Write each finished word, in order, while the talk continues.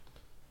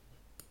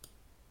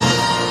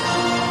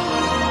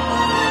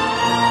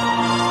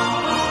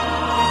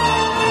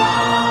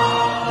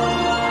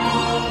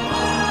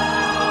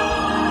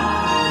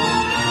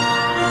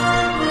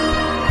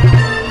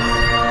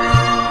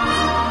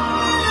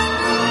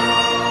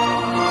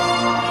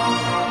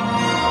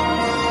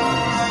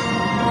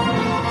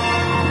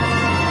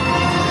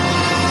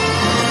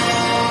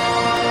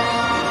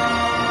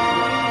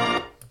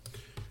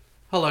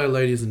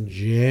ladies and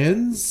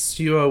gents.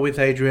 You are with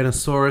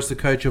Adrianasaurus, the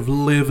coach of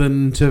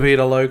Livin' to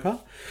Vida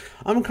Loca.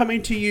 I'm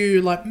coming to you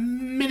like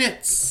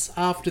minutes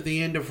after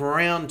the end of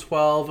round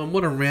 12, and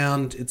what a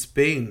round it's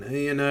been.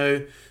 You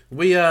know,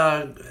 we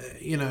are,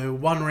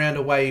 one round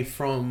away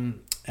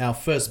from our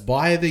first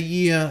bye of the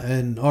year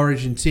and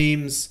Origin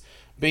teams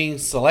being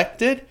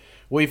selected.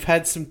 We've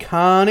had some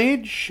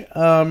carnage.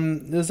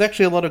 There's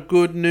actually a lot of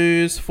good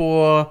news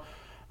for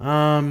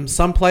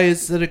some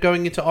players that are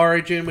going into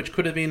Origin, which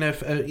could have been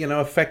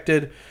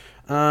affected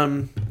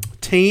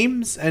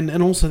teams,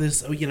 and also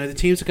this, the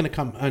teams are going to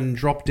come and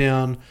drop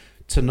down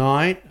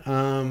tonight.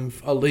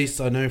 At least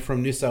I know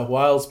from New South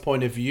Wales'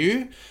 point of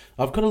view.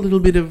 I've got a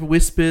little bit of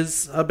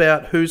whispers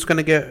about who's going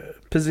to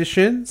get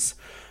positions,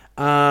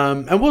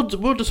 and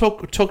we'll just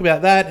talk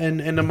about that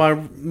and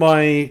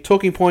my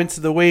talking points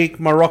of the week,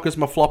 my rockers,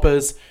 my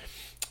floppers,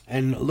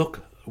 and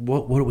look,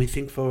 what do we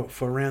think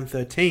for round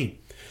 13?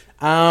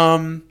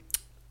 How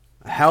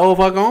have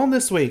I gone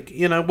this week?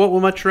 What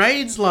were my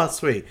trades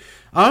last week?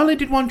 I only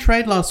did one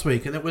trade last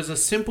week, and it was a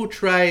simple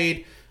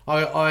trade.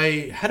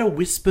 I had a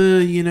whisper,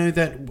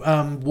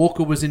 that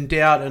Walker was in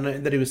doubt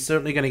and that he was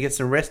certainly going to get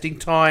some resting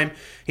time.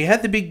 He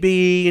had the big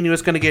B and he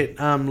was going to get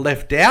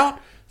left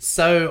out.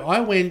 So I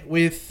went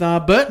with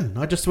Burton.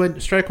 I just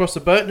went straight across to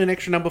Burton, an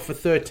extra number for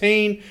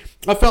 13.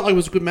 I felt like it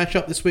was a good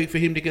matchup this week for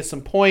him to get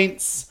some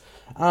points.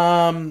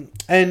 I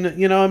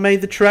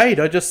made the trade.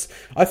 I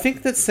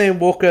think that Sam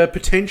Walker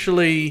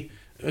potentially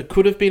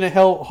could have been a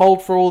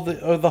hold for all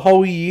the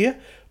whole year,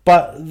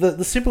 but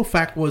the simple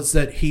fact was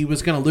that he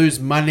was going to lose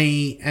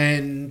money,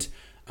 and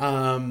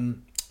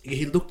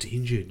he looked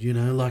injured.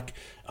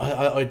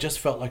 I just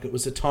felt like it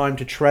was a time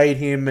to trade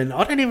him, and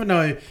I don't even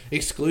know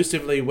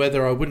exclusively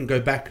whether I wouldn't go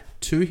back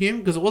to him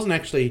because it wasn't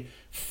actually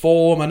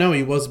form. I know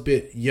he was a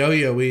bit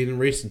yo-yo-y in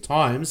recent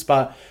times,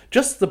 but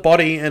just the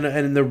body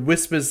and the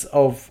whispers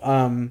of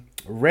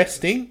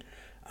resting,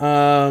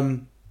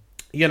 maybe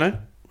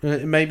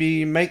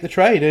make the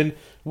trade. And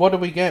what do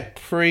we get?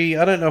 Free,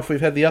 I don't know if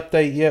we've had the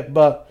update yet,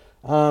 but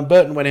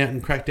Burton went out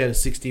and cracked out a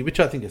 60, which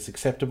I think is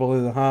acceptable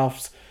in the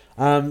halves.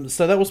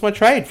 So that was my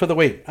trade for the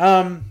week.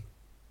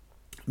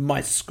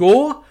 My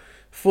score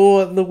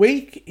for the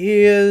week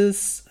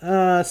is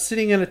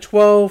sitting at a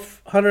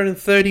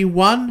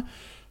 1,231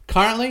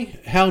 currently.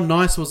 How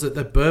nice was it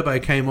that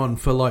Burbo came on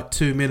for like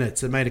 2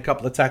 minutes and made a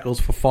couple of tackles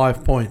for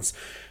 5 points?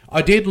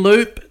 I did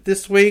loop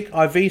this week.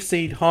 I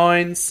VC'd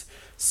Hines.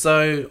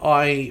 So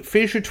I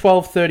finished with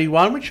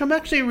 1231, which I'm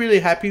actually really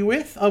happy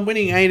with. I'm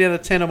winning 8 out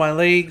of 10 of my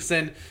leagues,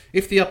 and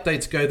if the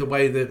updates go the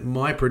way that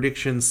my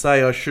predictions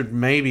say, I should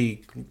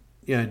maybe,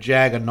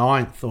 jag a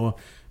 9th or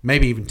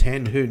maybe even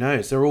 10. Who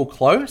knows? They're all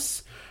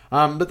close.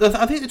 But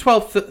I think the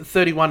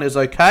 1231 is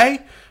okay.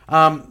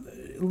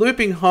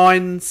 Looping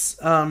Hines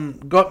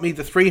got me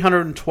the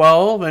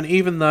 312, and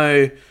even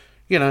though,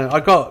 I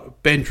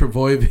got Ben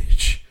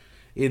Trbojevic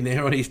in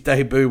there on his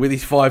debut with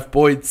his 5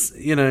 points,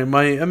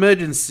 my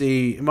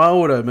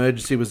auto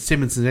emergency was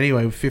Simonson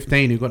anyway with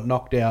 15, who got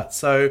knocked out.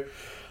 So,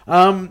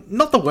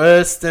 not the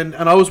worst, and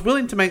I was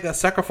willing to make that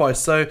sacrifice.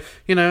 So,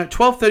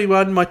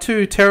 1231, my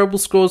 2 terrible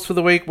scores for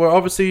the week were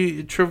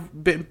obviously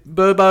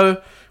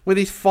Burbo with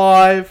his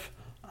 5,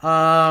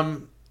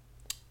 and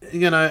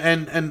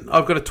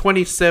I've got a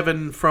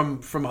 27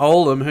 from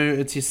Olam,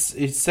 who it's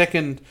his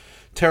second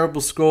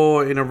terrible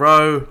score in a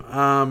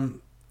row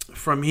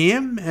from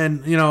him,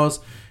 and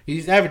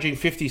he's averaging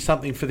 50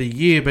 something for the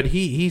year, but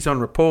he's on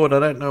report. I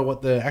don't know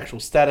what the actual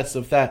status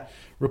of that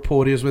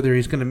report is, whether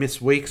he's going to miss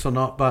weeks or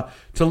not, but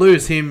to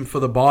lose him for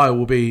the bye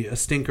will be a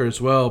stinker as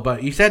well.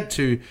 But he's had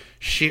 2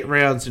 shit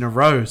rounds in a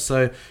row,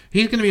 so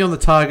he's going to be on the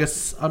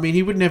targets. I mean,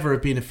 he would never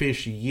have been a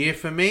finish a year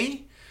for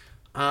me,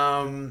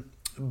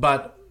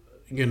 but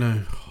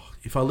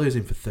if I lose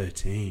him for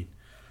 13,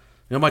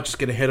 I might just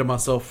get ahead of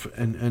myself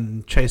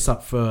and chase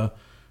up for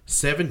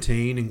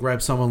 17 and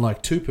grab someone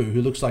like Tupu,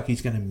 who looks like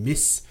he's going to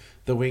miss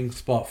the wing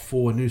spot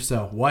for New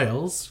South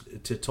Wales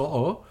to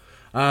Toho.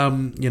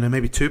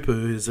 Maybe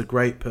Tupu is a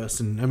great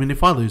person. I mean,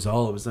 if I lose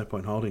Ola, there's no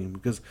point holding him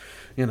because,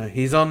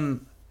 he's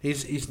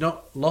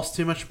not lost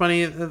too much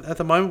money at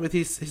the moment with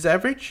his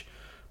average,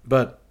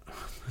 but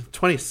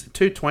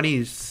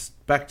 220s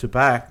back to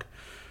back,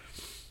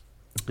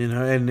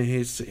 and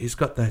he's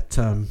got that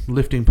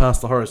lifting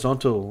past the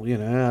horizontal.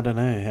 I don't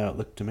know how it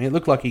looked to me. It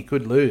looked like he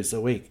could lose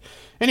a week.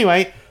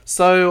 Anyway,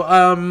 so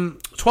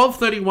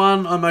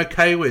 1231 I'm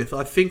okay with.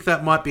 I think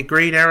that might be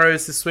green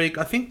arrows this week.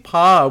 I think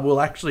par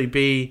will actually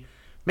be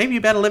maybe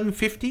about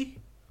 1150,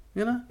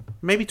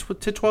 maybe to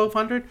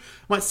 1200.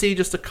 Might see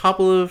just a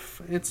couple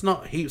of, it's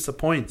not heaps of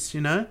points,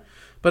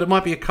 but it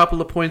might be a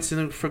couple of points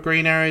for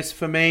green arrows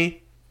for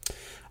me.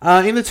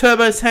 In the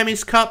Turbo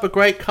Sammy's Cup, a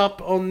great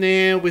cup on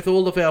there with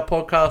all of our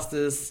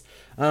podcasters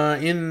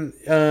in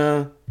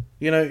the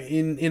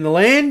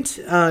land.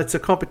 It's a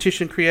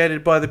competition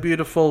created by the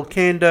beautiful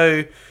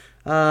Kando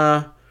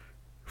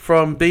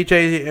from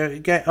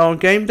BJ on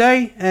game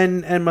day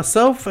and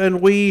myself,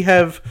 and we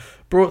have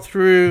brought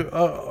through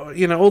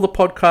all the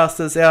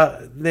podcasters out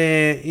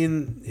there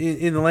in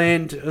the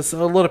land.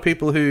 So a lot of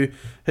people who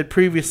had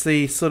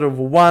previously sort of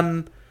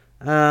won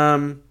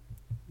Supercoach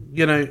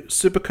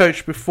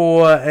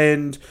before,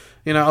 and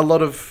a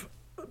lot of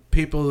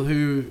people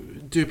who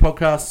do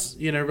podcasts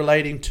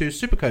relating to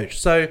Supercoach.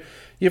 So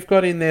you've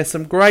got in there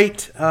some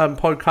great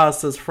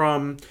podcasters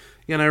from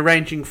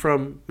ranging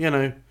from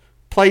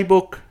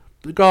Playbook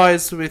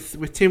guys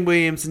with Tim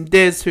Williams and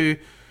Des, who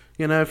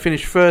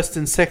finished first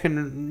and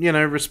second,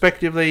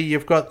 respectively.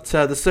 You've got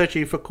the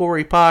Searching for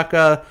Corey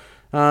Parker,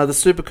 the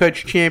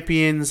Supercoach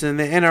champions, and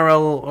the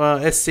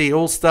NRL SC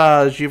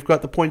All-Stars. You've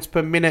got the Points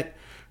Per Minute,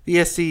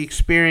 the SC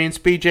Experience,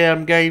 BJ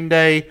on Game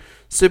Day,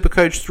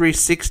 Supercoach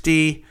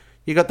 360.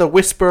 You got the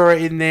Whisperer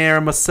in there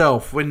and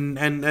myself. And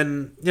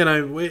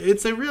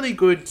it's a really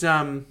good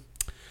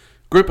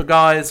group of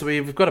guys.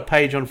 We've got a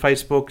page on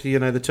Facebook,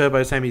 the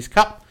Turbo Sammy's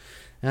Cup.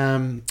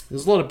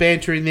 There's a lot of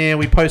banter in there.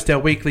 We post our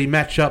weekly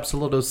matchups, a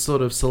lot of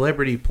sort of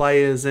celebrity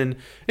players, and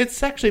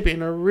it's actually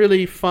been a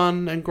really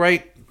fun and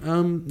great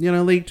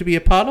league to be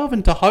a part of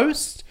and to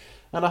host,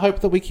 and I hope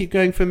that we keep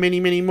going for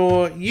many, many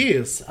more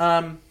years.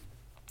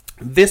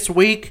 This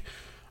week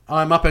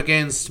I'm up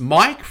against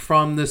Mike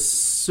from the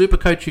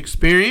Supercoach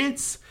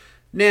Experience.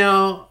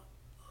 Now,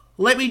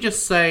 let me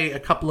just say a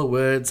couple of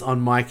words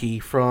on Mikey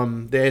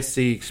from the SC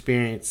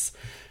Experience.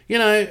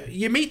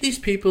 You meet these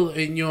people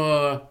in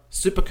your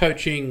super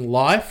coaching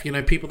life,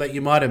 people that you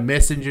might have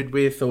messengered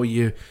with, or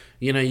you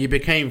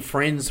became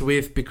friends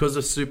with because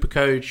of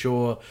Supercoach,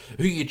 or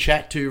who you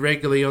chat to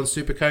regularly on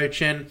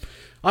Supercoach. And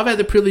I've had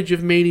the privilege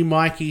of meeting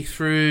Mikey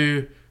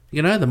through,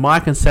 the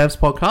Mike and Savs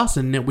podcast,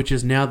 and which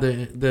is now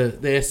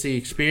the SC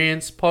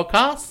Experience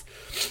podcast.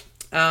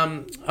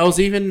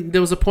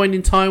 There was a point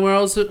in time where I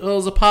was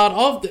a part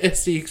of the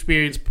SC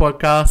Experience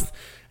podcast.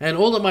 And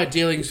all of my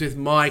dealings with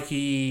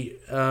Mikey,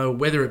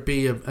 whether it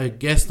be a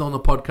guest on the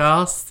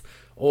podcast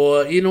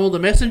or in all the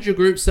messenger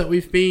groups that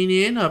we've been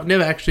in, I've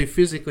never actually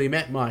physically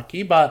met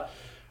Mikey, but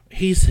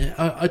he's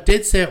a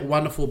dead set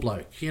wonderful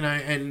bloke,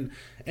 and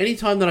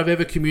anytime that I've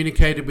ever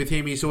communicated with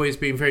him, he's always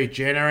been very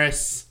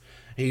generous.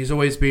 He's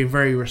always been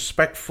very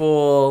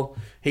respectful.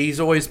 He's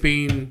always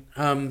been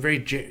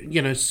very,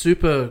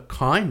 super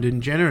kind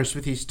and generous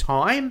with his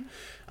time.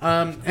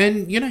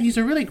 And he's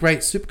a really great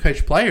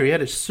Supercoach player. He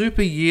had a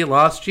super year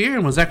last year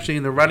and was actually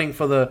in the running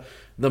for the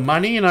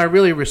money, and I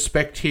really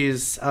respect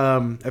his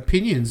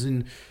opinions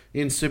in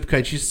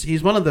Supercoach.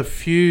 He's one of the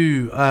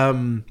few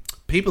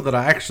people that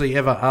I actually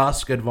ever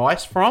ask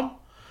advice from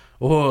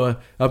or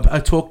I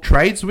talk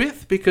trades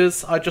with,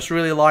 because I just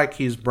really like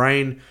his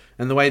brain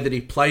and the way that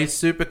he plays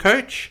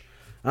Supercoach.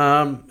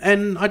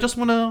 And I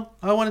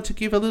wanted to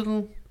give a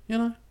little,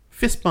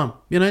 fist bump,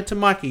 to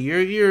Mikey.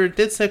 You're a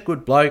dead set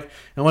good bloke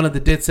and one of the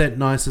dead set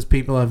nicest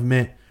people I've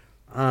met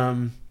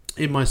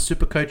in my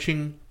super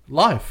coaching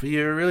life.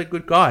 You're a really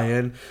good guy,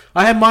 and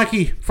I had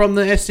Mikey from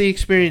the SC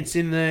Experience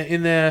in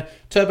the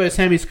Turbo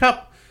Sammy's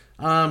Cup.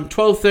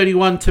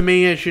 12:31 to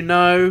me, as you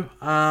know.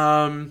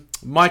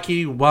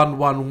 Mikey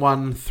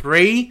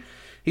 1113.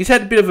 He's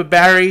had a bit of a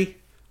Barry.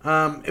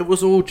 It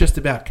was all just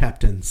about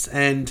captains,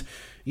 and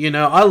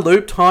I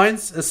looped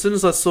Hines as soon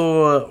as I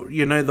saw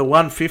the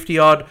 150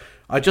 odd.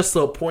 I just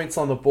saw points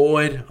on the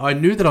board. I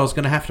knew that I was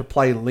going to have to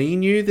play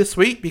Lenu this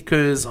week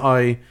because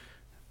I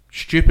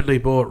stupidly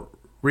bought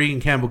Regan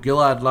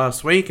Campbell-Gillard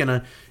last week,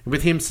 and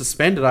with him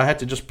suspended, I had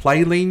to just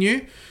play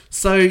Lenu.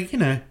 So,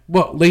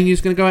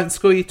 Lenu's going to go out and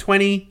score you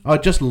 20? I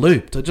just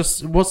looped.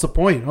 What's the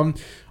point?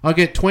 I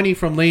get 20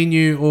 from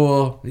Lenu,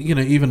 or,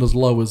 even as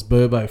low as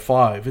Burbo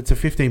 5. It's a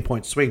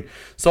 15-point swing.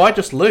 So I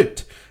just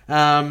looped.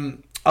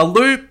 I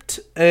looped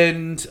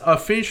and I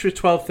finished with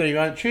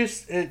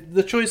 12:31.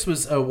 The choice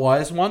was a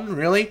wise one,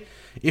 really,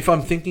 if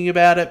I'm thinking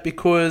about it,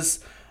 because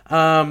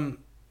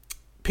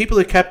people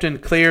who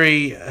captained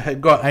Cleary had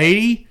got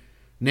 80.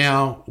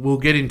 Now, we'll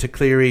get into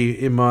Cleary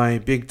in my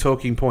big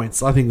talking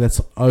points. I think that's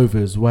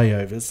overs, way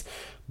overs.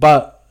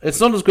 But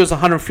it's not as good as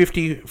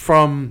 150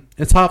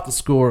 it's half the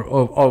score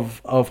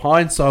of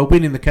Hines. So I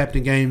win in the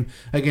captain game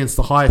against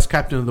the highest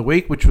captain of the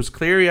week, which was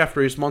Cleary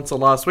after his monster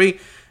last week.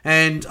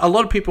 And a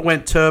lot of people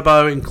went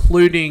Turbo,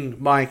 including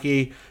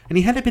Mikey. And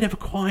he had a bit of a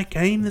quiet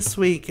game this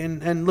week.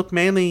 And look,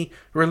 Manly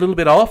were a little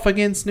bit off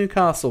against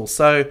Newcastle.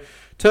 So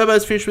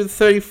Turbo's finished with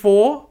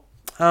 34.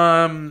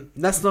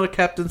 That's not a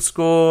captain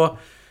score.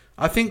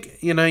 I think,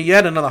 you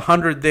add another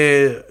 100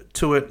 there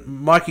to it.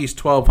 Mikey's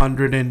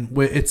 1,200, and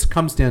it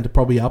comes down to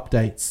probably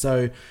updates.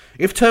 So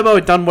if Turbo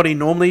had done what he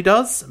normally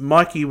does,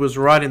 Mikey was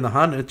right in the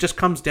hunt. It just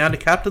comes down to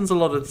captains a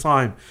lot of the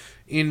time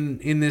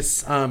in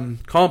this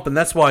comp, and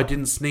that's why I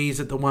didn't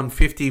sneeze at the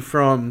 150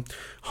 from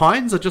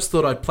Hines. I just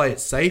thought I'd play it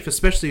safe,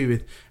 especially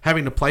with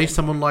having to play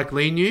someone like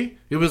Lenu.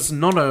 It was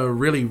not a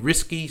really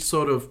risky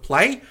sort of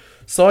play.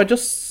 So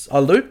I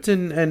looped,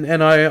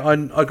 and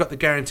I got the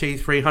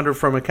guaranteed 300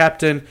 from a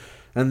captain.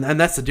 And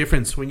that's the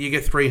difference when you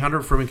get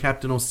 300 from a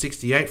captain or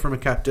 68 from a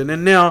captain.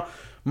 And now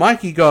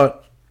Mikey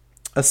got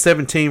a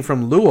 17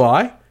 from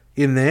Luai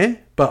in there,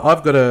 but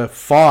I've got a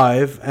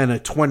 5 and a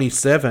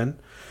 27,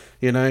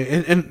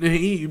 and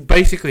he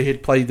basically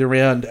had played the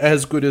round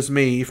as good as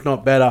me, if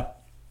not better.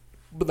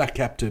 But that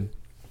captain,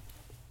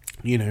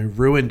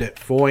 ruined it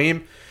for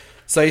him.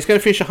 So he's going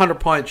to finish 100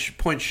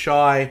 points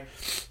shy.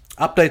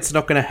 Update's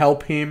not going to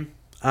help him.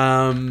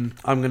 I'm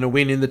going to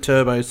win in the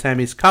Turbo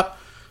Sammy's Cup.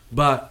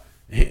 But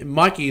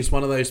Mikey is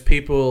one of those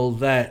people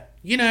that,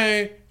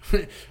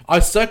 I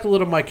circle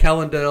it on my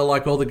calendar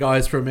like all the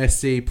guys from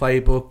SC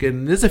Playbook,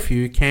 and there's a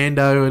few,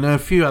 Kando, and a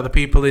few other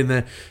people in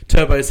the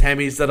Turbos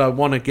Hammies that I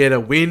want to get a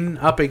win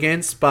up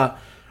against. But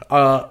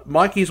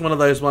Mikey's one of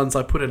those ones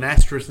I put an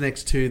asterisk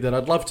next to that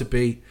I'd love to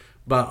beat.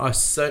 But I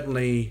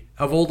certainly,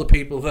 of all the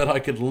people that I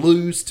could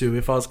lose to,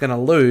 if I was going to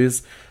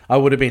lose, I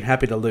would have been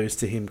happy to lose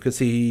to him because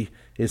he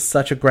is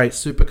such a great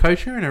super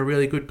coacher and a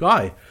really good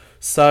guy.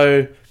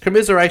 So,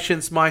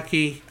 commiserations,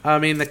 Mikey. I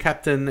mean,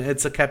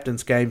 it's a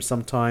captain's game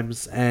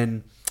sometimes.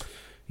 And,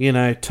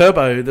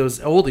 Turbo, there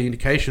was all the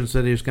indications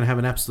that he was going to have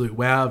an absolute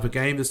wow of a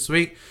game this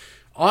week.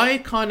 I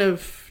kind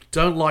of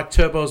don't like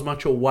Turbo as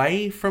much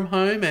away from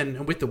home.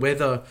 And with the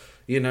weather,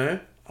 it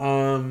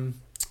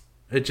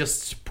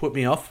just put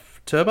me off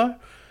Turbo,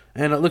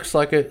 and it looks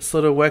like it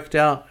sort of worked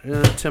out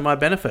to my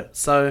benefit.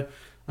 So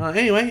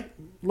anyway,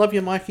 love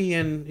you, Mikey,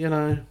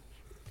 and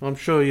I'm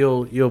sure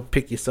you'll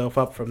pick yourself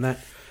up from that.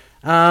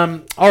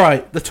 All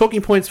right, the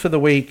talking points for the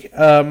week. We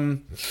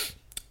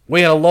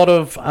had a lot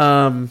of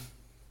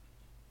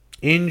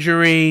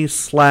injury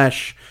 /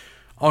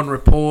 on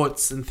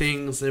reports and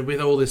things, and with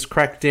all this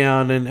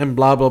crackdown and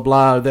blah blah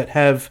blah that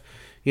have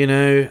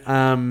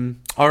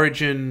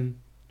origin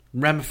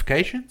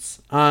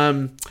ramifications.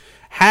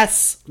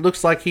 Haas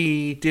looks like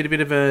he did a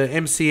bit of a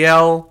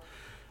MCL.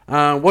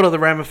 What are the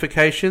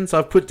ramifications?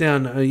 I've put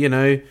down,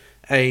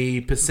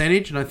 a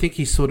percentage, and I think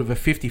he's sort of a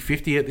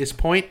 50-50 at this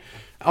point.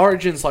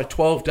 Origin's like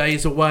 12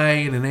 days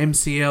away, and an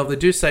MCL, they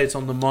do say it's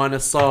on the minor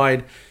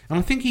side. And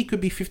I think he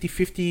could be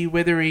 50-50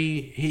 whether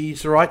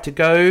he's right to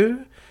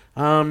go.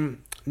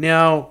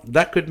 Now,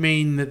 that could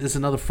mean that there's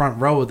another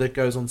front rower that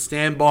goes on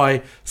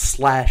standby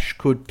 /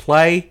 could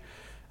play.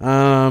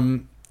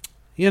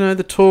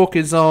 The talk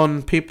is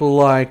on people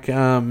like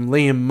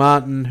Liam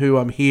Martin, who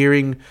I'm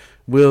hearing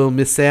will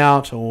miss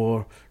out,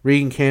 or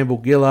Regan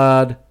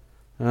Campbell-Gillard.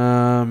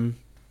 So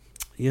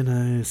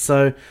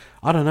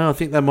I don't know. I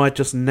think they might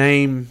just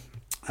name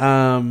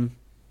Haas,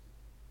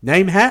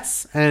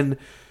 and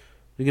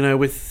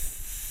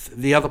with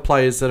the other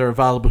players that are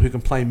available who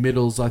can play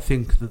middles, I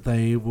think that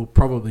they will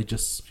probably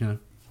just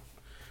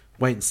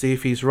wait and see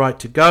if he's right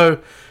to go.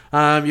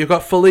 You've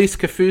got Felice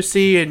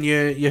Kafusi, and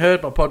you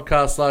heard my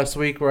podcast last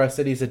week where I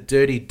said he's a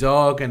dirty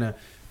dog and a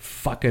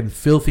fucking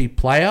filthy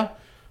player.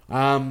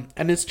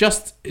 And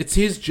it's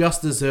his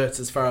just desserts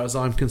as far as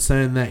I'm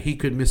concerned that he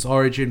could miss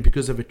Origin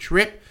because of a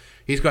trip.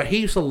 He's got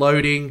heaps of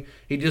loading.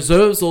 He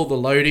deserves all the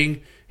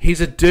loading.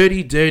 He's a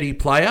dirty, dirty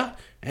player.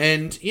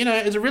 And,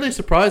 it really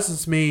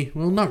surprises me.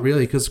 Well, not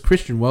really, because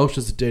Christian Welsh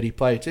is a dirty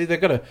player too.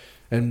 They've got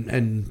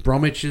and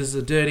Bromwich is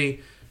a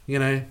dirty...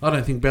 I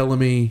don't think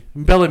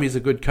Bellamy's a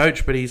good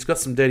coach, but he's got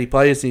some dirty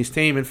players in his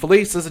team. And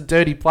Felice is a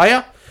dirty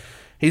player.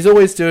 He's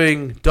always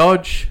doing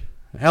dodge,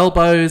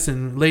 elbows,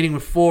 and leading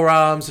with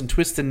forearms and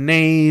twisted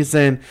knees.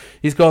 And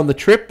he's gone the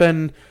trip.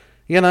 And,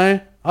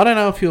 I don't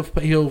know if he'll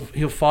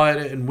fight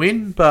it and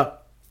win, but,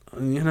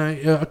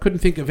 I couldn't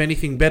think of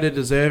anything better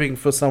deserving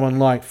for someone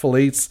like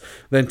Felice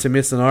than to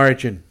miss an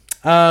Origin.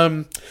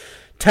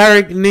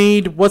 Tarek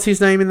Need, what's his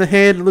name in the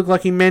head? It looked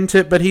like he meant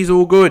it, but he's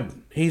all good.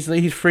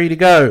 He's free to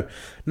go.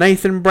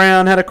 Nathan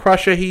Brown had a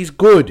crusher. He's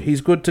good.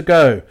 He's good to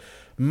go.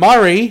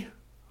 Murray,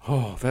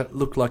 that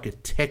looked like a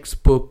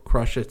textbook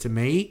crusher to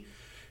me.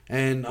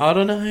 And I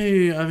don't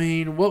know. I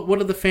mean, what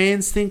do the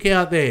fans think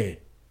out there?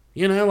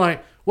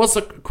 What's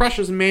the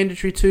crusher's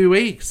mandatory 2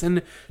 weeks?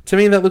 And to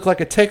me, that looked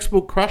like a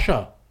textbook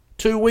crusher.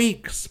 2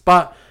 weeks.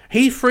 But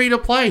he's free to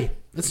play.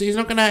 He's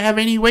not going to have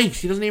any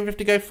weeks. He doesn't even have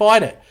to go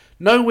fight it.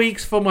 No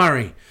weeks for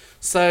Murray.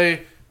 So...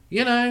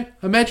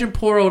 imagine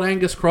poor old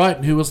Angus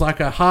Crichton, who was like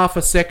a half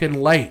a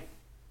second late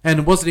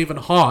and wasn't even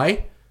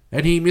high,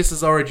 and he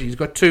misses Origin. He's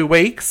got 2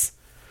 weeks.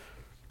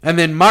 And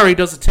then Murray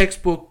does a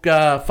textbook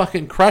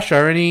fucking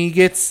crusher, and he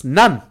gets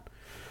none.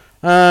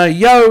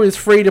 Yo is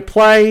free to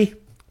play.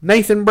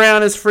 Nathan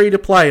Brown is free to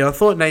play. I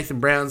thought Nathan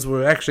Brown's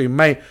were actually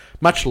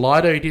much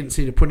lighter. He didn't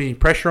seem to put any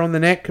pressure on the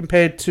neck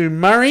compared to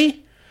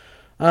Murray.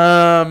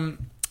 So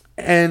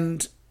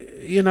it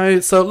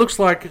looks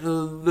like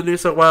the New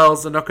South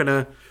Wales are not going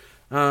to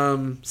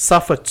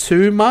suffer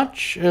too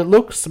much. It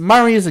looks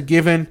Murray is a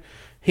given.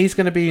 He's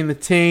going to be in the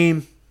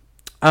team.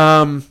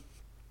 It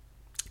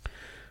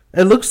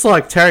looks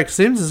like Tarek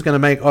Sims is going to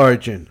make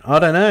Origin. I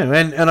don't know,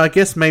 and I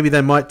guess maybe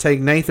they might take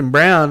Nathan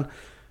Brown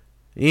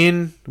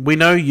in. We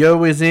know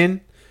Yo is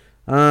in.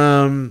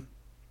 It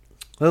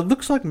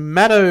looks like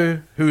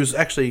Maddo, who's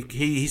actually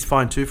he's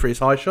fine too for his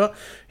high shot.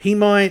 He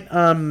might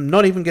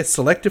not even get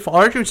selected for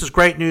Origin, which is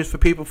great news for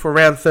people for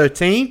round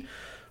 13.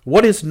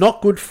 What is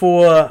not good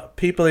for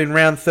people in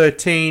round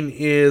 13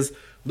 is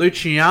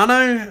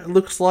Luciano.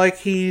 Looks like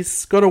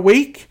he's got a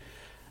week.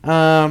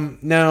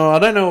 Now, I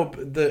don't know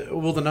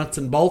all the nuts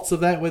and bolts of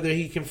that, whether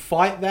he can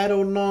fight that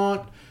or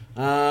not.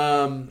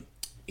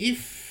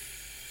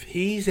 If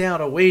he's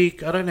out a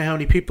week, I don't know how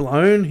many people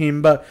own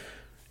him, but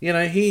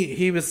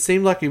he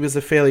seemed like he was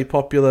a fairly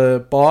popular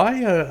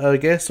buy, I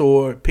guess,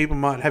 or people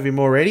might have him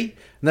already,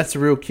 and that's a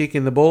real kick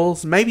in the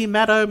balls. Maybe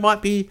Maddo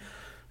might be,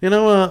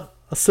 a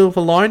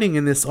silver lining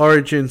in this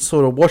Origin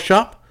sort of wash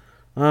up.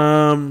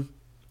 We'll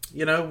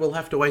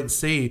have to wait and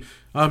see.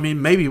 I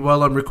mean, maybe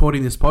while I'm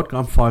recording this podcast,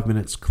 I'm 5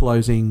 minutes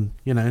closing,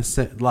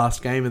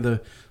 last game of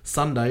the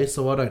Sunday,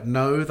 so I don't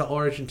know the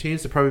Origin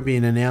teams. They're probably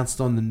being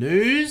announced on the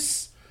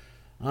news.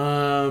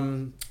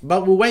 But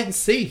we'll wait and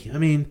see. I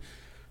mean,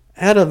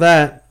 out of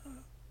that,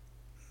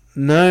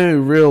 no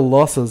real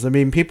losses. I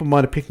mean, people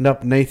might have picked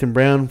up Nathan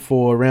Brown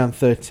for around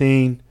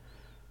 13,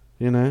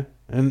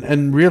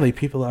 and really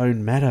people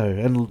own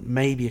Maddo, and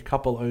maybe a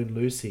couple own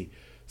Lucy.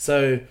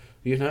 So,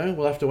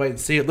 we'll have to wait and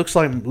see. It looks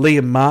like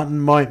Liam Martin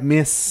might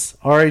miss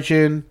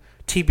Origin.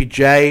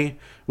 TPJ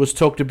was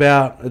talked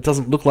about. It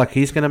doesn't look like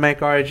he's going to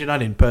make Origin. I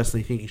didn't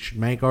personally think he should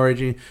make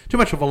Origin. Too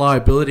much of a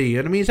liability.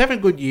 And I mean, he's having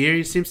a good year.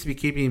 He seems to be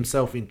keeping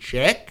himself in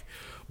check.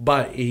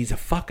 But he's a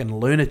fucking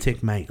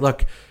lunatic, mate.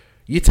 Like,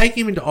 you take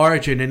him into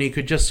Origin and he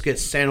could just get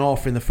sent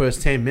off in the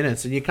first 10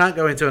 minutes. And you can't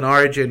go into an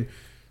Origin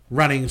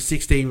running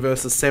 16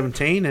 versus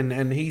 17.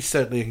 And he's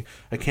certainly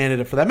a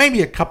candidate for that.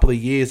 Maybe a couple of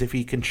years if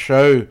he can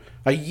show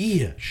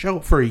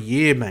it for a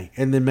year, mate.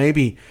 And then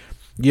maybe,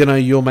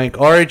 you'll make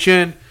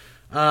Origin.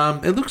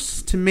 It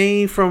looks to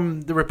me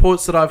from the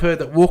reports that I've heard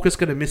that Walker's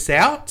going to miss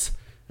out.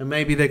 And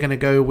maybe they're going to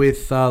go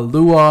with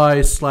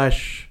Luai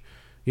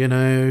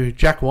 /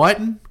 Jack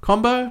Whiten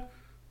combo.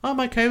 I'm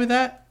okay with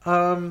that.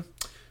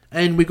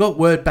 And we got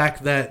word back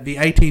that the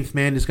 18th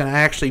man is going to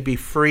actually be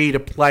free to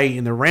play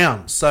in the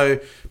round.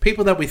 So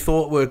people that we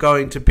thought were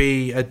going to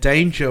be a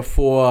danger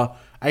for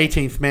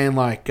 18th man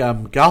like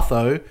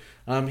Gutho,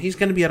 he's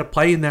going to be able to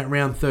play in that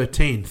round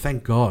 13.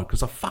 Thank God,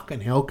 because I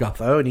fucking hell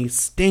Gutho, and he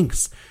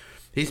stinks.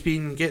 He's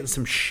been getting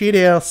some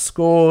shit-ass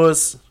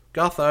scores.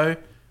 Gutho,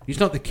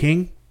 he's not the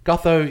king.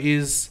 Gutho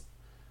is...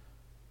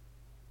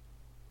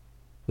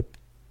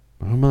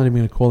 I'm not even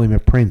going to call him a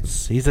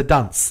prince. He's a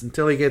dunce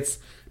until he gets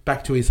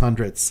back to his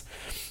hundreds.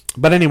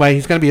 But anyway,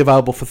 he's going to be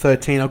available for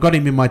 13. I've got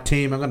him in my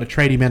team. I'm going to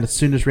trade him out as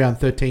soon as round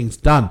 13's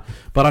done.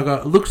 But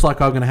it looks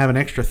like I'm going to have an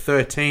extra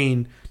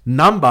 13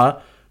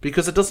 number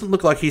because it doesn't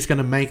look like he's going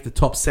to make the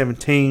top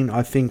 17,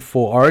 I think,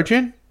 for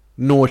Origin.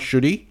 Nor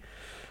should he.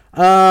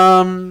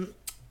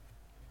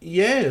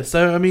 Yeah,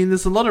 so, I mean,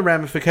 there's a lot of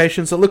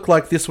ramifications. It looked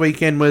like this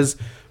weekend was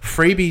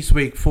freebies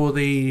week for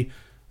the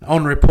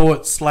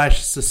on-report /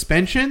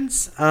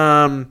 suspensions.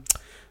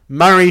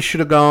 Murray should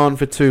have gone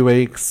for 2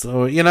 weeks.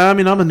 Or, I'm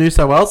a New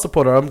South Wales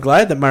supporter. I'm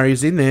glad that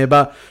Murray's in there.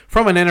 But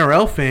from an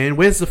NRL fan,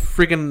 where's the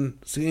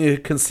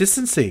friggin'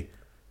 consistency?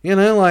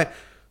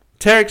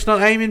 Tarek's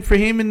not aiming for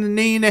him in the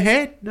knee in the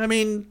head. I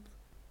mean,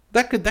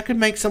 that could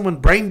make someone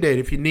brain dead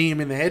if you knee him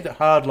in the head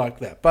hard like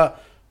that.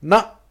 But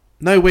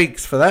no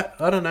weeks for that.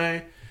 I don't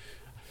know.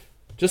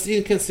 Just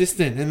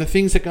inconsistent. And the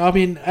things that,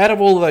 out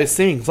of all of those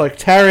things, like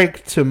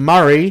Tarek to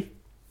Murray,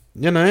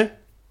 and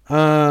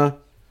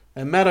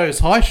Maddo's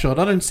high shot,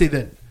 I don't see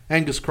that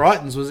Angus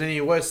Crichton's was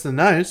any worse than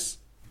those.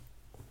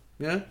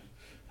 Yeah,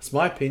 that's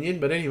my opinion.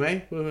 But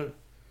anyway, we've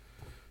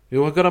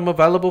got them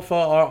available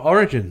for our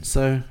Origin.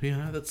 So,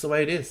 that's the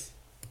way it is.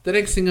 The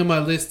next thing on my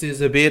list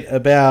is a bit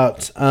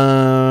about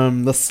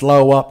the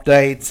slow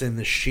updates and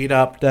the shit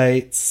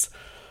updates.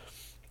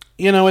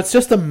 It's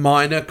just a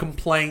minor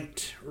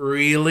complaint,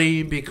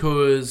 really,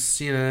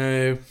 because,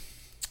 you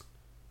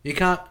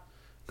can't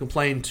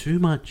complain too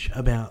much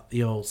about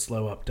the old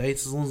slow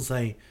updates as long as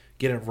they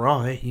get it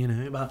right,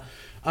 But,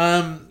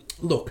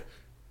 look,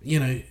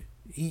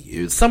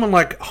 someone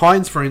like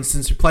Hines, for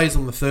instance, who plays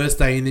on the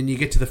Thursday and then you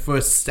get to the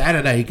first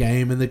Saturday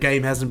game and the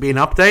game hasn't been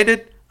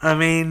updated. I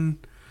mean,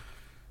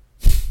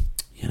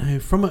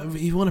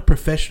 you want a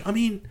professional... I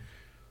mean...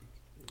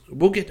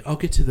 I'll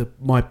get to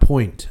my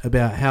point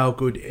about how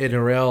good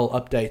NRL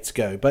updates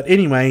go. But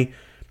anyway,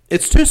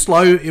 it's too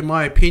slow in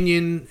my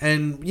opinion.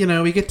 And,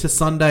 we get to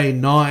Sunday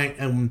night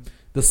and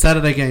the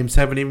Saturday games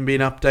haven't even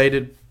been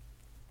updated.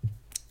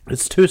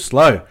 It's too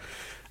slow.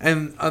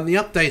 And on the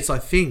updates, I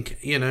think,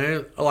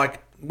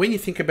 when you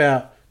think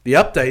about the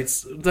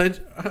updates,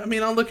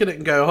 I look at it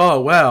and go,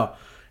 oh, wow,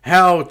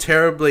 how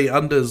terribly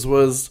unders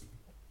was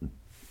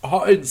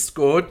Hines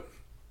scored.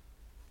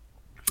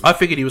 I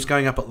figured he was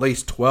going up at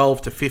least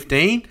 12 to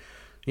 15.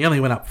 He only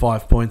went up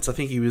 5 points. I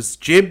think he was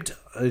jibbed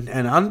and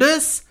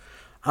unders.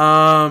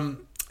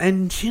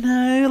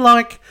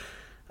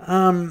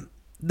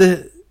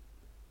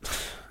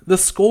 The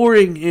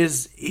scoring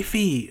is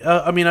iffy.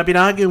 I've been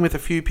arguing with a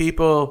few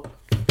people,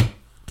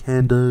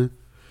 Kando,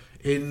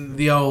 in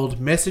the old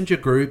messenger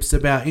groups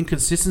about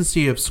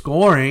inconsistency of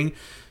scoring,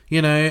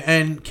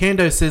 and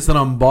Kando says that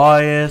I'm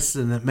biased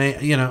and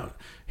that,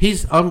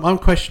 I'm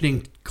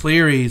questioning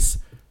Cleary's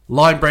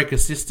line break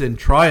assist and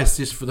try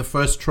assist for the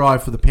first try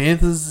for the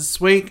Panthers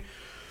this week.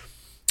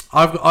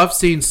 I've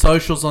seen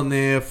socials on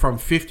there from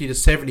 50 to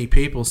 70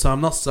 people, so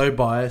I'm not so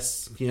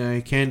biased,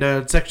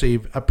 Kando. It's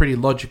actually a pretty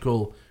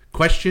logical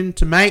question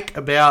to make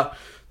about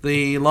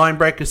the line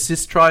break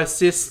assist, try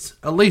assist,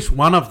 at least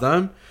one of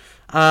them.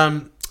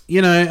 And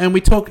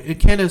we talk,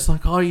 Kando's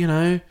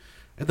like,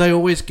 they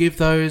always give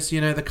those,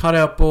 the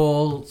cutout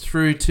ball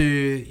through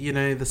to,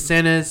 the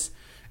centres.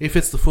 If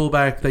it's the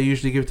fullback, they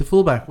usually give it to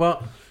fullback.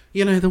 Well,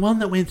 the one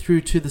that went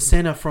through to the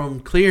centre from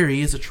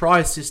Cleary is a try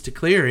assist to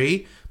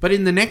Cleary, but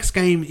in the next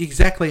game,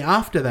 exactly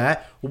after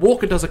that,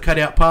 Walker does a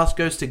cutout pass,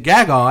 goes to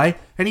Gagai,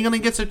 and he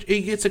gets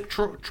a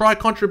try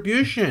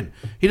contribution.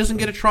 He doesn't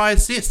get a try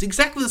assist.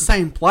 Exactly the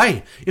same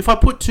play. If I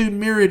put two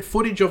mirrored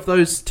footage of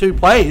those two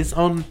plays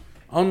on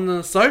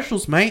the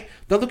socials, mate,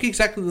 they look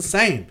exactly the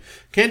same.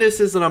 Kendo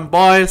says that I'm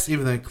biased,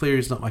 even though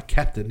Cleary's not my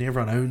captain.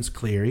 Everyone owns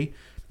Cleary.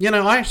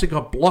 I actually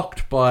got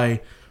blocked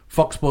by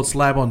Fox Sports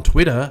Lab on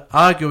Twitter,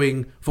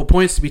 arguing for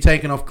points to be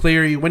taken off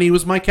Cleary when he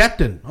was my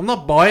captain. I'm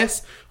not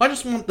biased. I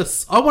just want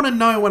this. I want to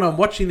know when I'm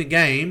watching the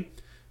game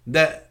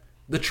that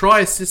the try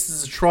assist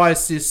is a try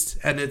assist,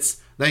 and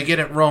they get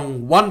it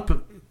wrong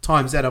 1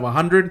 times out of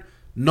 100,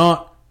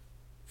 not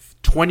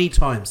 20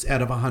 times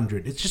out of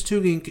 100. It's just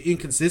too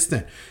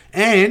inconsistent.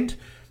 And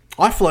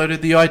I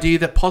floated the idea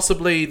that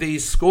possibly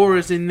these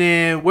scorers in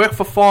there work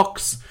for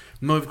Fox.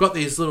 We've got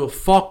these little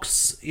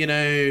Fox,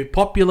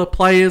 popular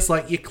players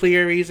like your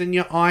Clearys and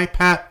your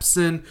IPAPs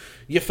and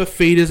your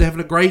Fafitas having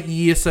a great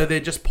year, so they're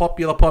just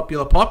popular.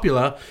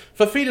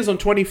 Fafita's on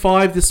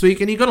 25 this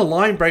week, and he got a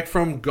line break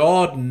from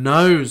God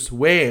knows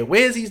where.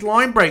 Where's his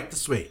line break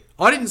this week?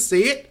 I didn't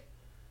see it.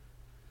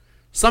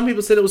 Some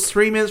people said it was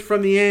 3 minutes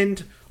from the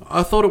end.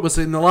 I thought it was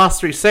in the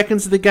last 3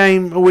 seconds of the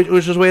game,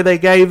 which is where they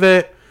gave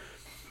it.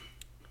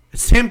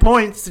 It's 10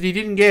 points that he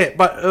didn't get,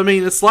 but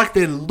it's like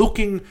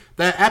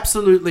they're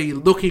absolutely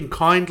looking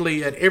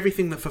kindly at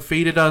everything that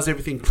Fafita does,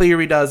 everything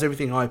Cleary does,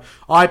 everything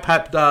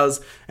IPAP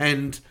does,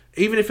 and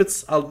even if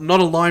it's not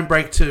a line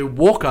break to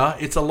Walker,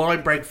 it's a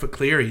line break for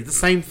Cleary. The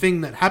same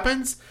thing that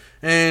happens,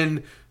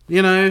 and,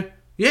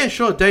 yeah,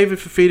 sure, David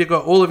Fafita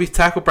got all of his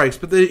tackle breaks,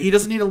 but he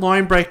doesn't need a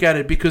line break at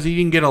it because he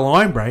didn't get a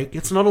line break.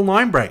 It's not a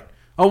line break.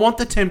 I want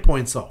the 10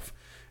 points off,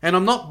 and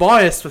I'm not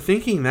biased for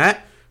thinking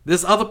that.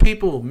 There's other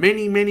people,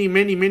 many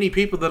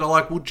people that are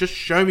like, well, just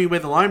show me where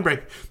the line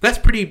break. That's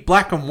pretty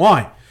black and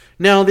white.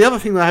 Now, the other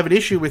thing that I have an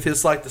issue with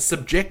is like the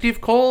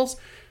subjective calls.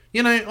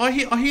 I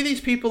hear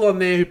these people on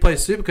there who play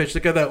Supercoach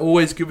that go, they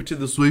always give it to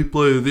the sweet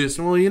player this.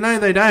 Well,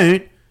 they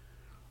don't.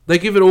 They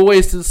give it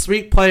always to the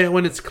sweet player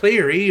when it's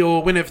Cleary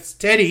or when it's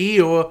Teddy,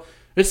 or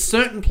it's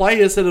certain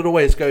players that it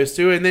always goes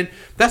to. And then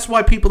that's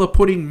why people are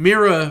putting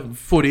mirror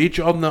footage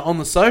on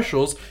the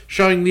socials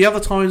showing the other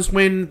times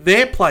when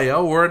their player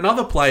or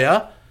another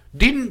player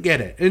didn't get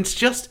it. It's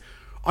just,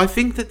 I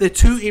think that they're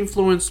too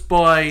influenced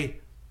by,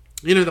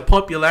 the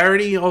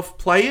popularity of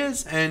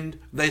players, and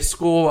they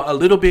score a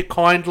little bit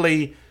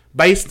kindly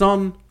based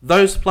on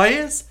those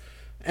players.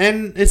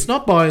 And it's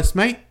not biased,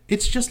 mate.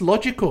 It's just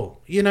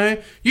logical. You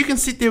can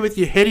sit there with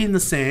your head in the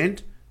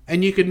sand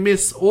and you can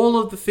miss all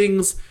of the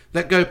things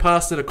that go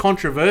past that are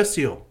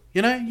controversial.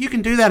 You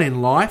can do that in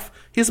life.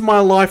 Here's my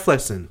life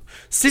lesson.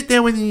 Sit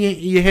there with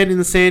your head in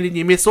the sand and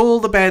you miss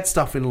all the bad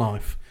stuff in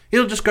life.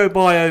 It'll just go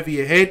by over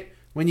your head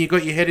when you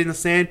got your head in the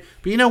sand.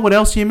 But you know what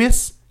else you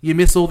miss? You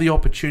miss all the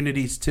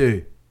opportunities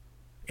too.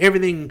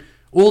 Everything,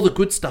 all the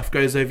good stuff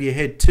goes over your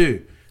head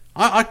too.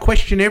 I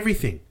question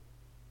everything.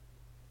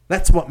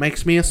 That's what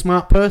makes me a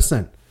smart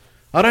person.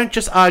 I don't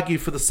just argue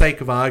for the sake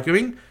of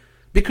arguing.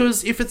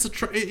 Because if it's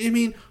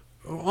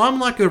I'm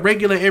like a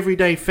regular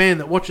everyday fan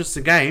that watches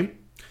the game.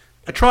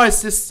 A try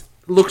assist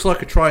looks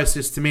like a try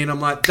assist to me, and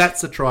I'm like,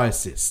 that's a try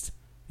assist.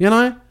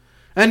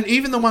 And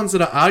even the ones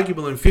that are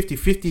arguable and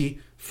 50-50,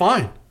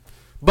 fine.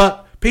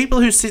 But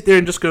people who sit there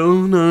and just go,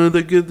 oh no,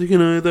 they're good,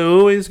 they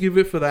always give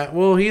it for that.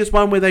 Well, here's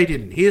one where they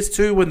didn't. Here's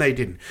 2 when they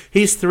didn't.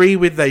 Here's 3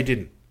 when they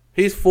didn't.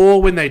 Here's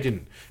 4 when they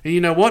didn't. And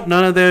you know what?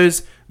 None of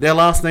those, their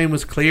last name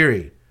was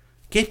Cleary.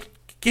 Get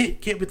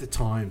with the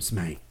times,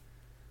 mate.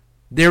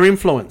 They're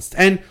influenced.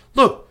 And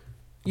look,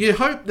 you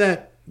hope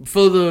that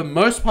for the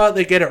most part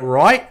they get it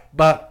right,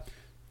 but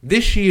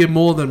this year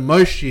more than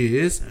most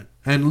years,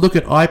 and look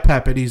at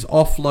IPAP and his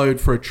offload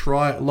for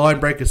a line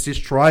break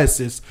assist, try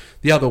assist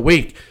the other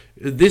week.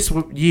 This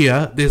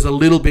year, there's a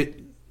little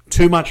bit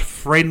too much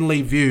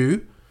friendly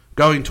view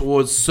going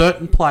towards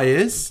certain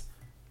players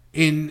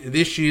in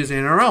this year's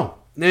NRL.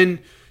 Then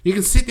you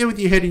can sit there with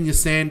your head in your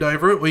sand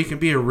over it, or you can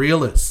be a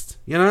realist.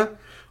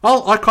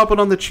 I cop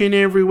it on the chin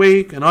every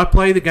week, and I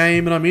play the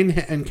game, and I'm in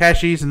and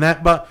cashies and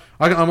that, but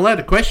I'm allowed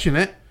to question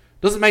it.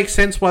 Doesn't make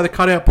sense why the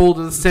cutout ball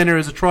to the centre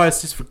is a try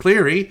assist for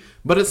Cleary,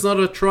 but it's not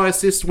a try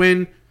assist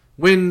when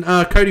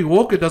Cody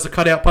Walker does a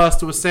cutout pass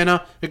to a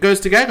centre, it goes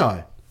to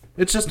Gagai.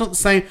 It's just not the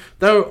same.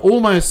 They're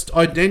almost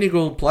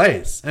identical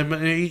plays,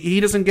 and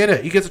he doesn't get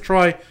it. He gets a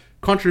try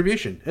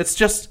contribution. It's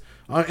just,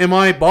 am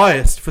I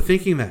biased for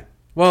thinking that?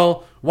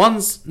 Well,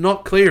 one's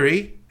not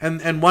Cleary,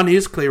 and one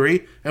is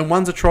Cleary, and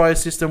one's a try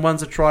assist and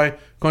one's a try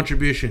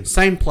contribution.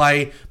 Same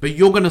play, but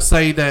you're going to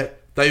say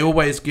that they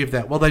always give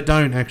that. Well, they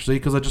don't actually,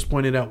 because I just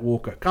pointed out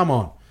Walker. Come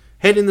on.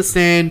 Head in the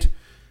sand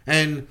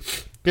and,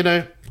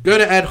 go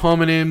to ad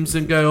hominems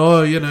and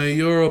go,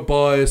 you're a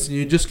bias and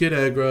you just get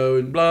aggro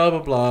and blah, blah,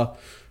 blah.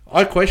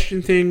 I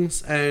question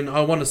things and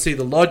I want to see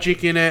the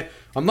logic in it.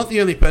 I'm not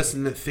the only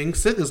person that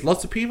thinks it. There's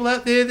lots of people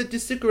out there that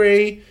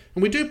disagree.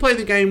 And we do play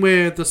the game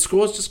where the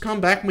scores just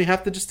come back and we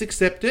have to just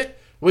accept it.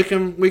 We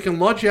can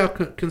lodge our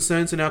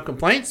concerns and our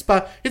complaints,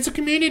 but it's a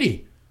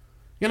community.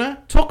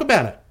 Talk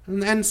about it.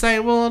 And say,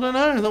 well, I don't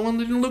know, that one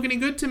didn't look any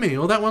good to me.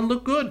 Or that one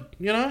looked good,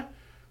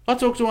 I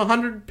talk to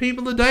 100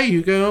 people a day.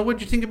 You go, what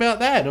do you think about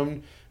that?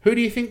 Who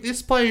do you think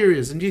this player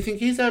is? And do you think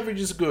his average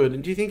is good?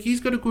 And do you think he's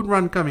got a good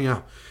run coming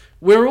up?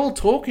 We're all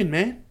talking,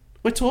 man.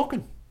 We're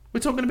talking. We're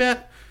talking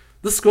about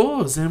the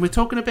scores. And we're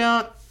talking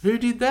about who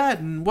did that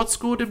and what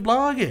score did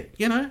blah get,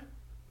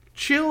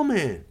 Chill,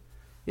 man.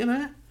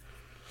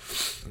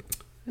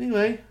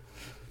 Anyway,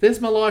 there's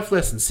my life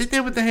lesson. Sit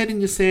there with the head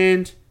in your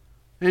sand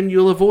and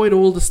you'll avoid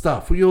all the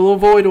stuff. You'll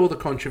avoid all the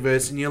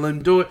controversy and you'll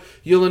avoid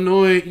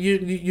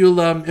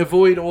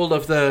all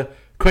of the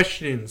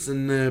questionings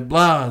and the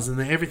blahs and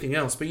the everything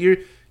else. But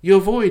you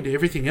avoid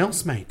everything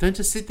else, mate. Don't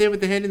just sit there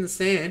with the head in the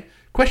sand.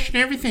 Question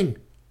everything.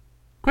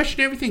 Question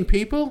everything,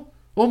 people.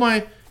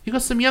 You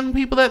got some young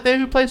people out there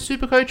who play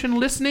Supercoach and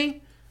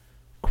listening?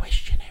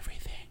 Question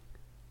everything.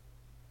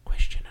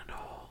 Question it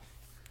all.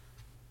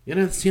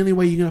 It's the only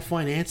way you're going to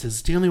find answers.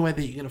 It's the only way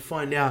that you're going to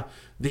find out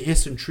the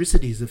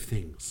eccentricities of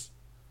things.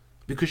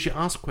 Because you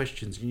ask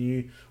questions and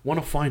you want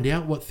to find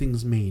out what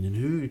things mean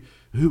and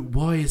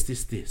why is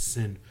this?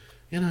 And,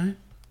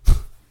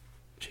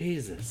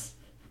 Jesus.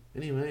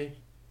 Anyway,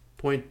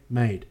 point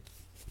made.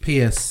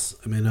 P.S.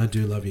 I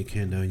do love you,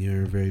 Kendo, and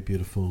you're a very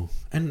beautiful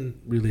and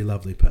really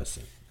lovely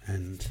person.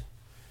 And,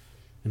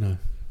 you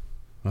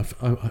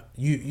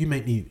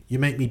make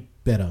me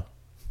better.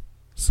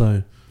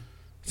 So,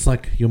 it's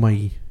like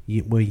we're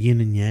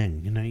yin and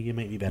yang, you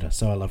make me better,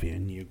 so I love you,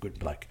 and you're a good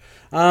bloke.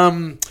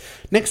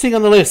 Next thing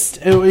on the list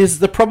is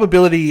the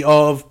probability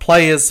of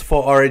players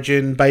for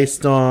Origin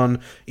based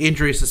on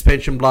injury,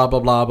 suspension, blah,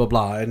 blah, blah, blah,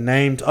 blah, and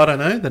named, I don't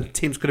know, the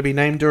team's got to be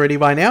named already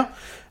by now.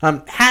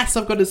 Haas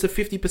I've got as a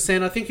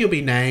 50%, I think he'll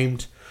be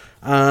named,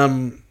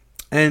 and,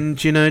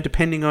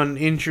 depending on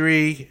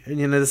injury,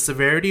 and, the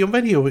severity of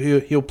it,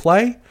 he'll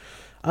play.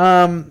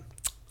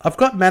 I've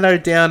got Matto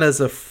down as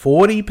a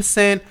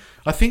 40%.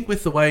 I think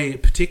with the way,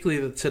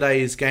 particularly that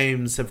today's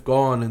games have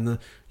gone, and the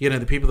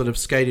people that have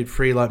skated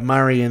free like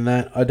Murray and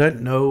that, I don't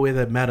know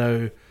whether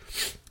Matto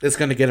is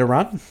going to get a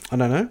run. I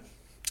don't know,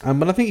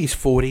 but I think he's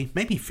 40,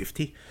 maybe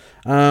 50.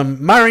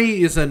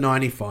 Murray is a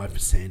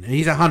 95%.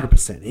 He's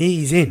 100%.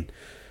 He's in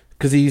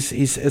because he's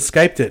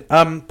escaped it.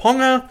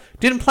 Ponga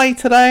didn't play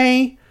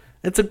today.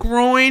 It's a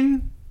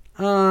groin,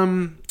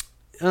 and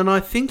I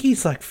think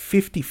he's like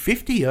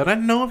 50-50. I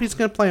don't know if he's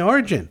going to play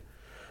Origin.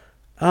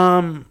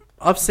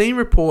 I've seen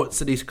reports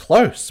that he's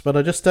close, but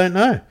I just don't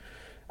know.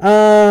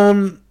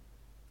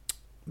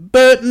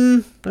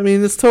 Burton,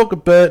 there's talk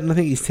of Burton. I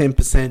think he's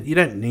 10%. You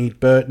don't need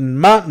Burton.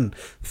 Martin,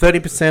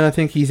 30%. I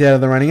think he's out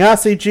of the running.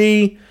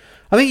 RCG,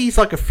 I think he's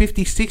like a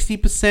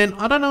 50-60%.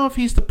 I don't know if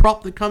he's the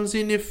prop that comes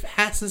in if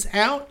Haas is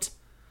out.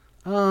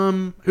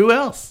 Who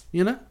else,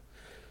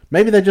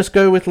 Maybe they just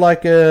go with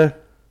like a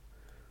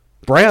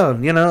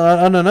Brown,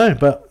 I don't know.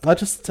 But I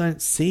just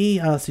don't see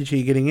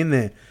RCG getting in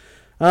there.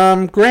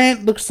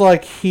 Grant looks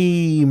like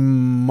he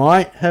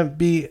might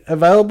be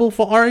available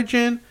for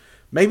Origin.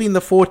 Maybe in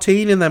the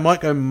 14, and they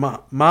might go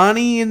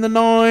Marnie in the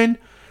 9.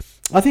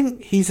 I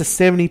think he's a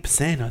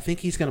 70%. I think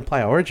he's going to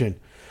play Origin.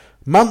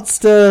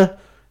 Munster,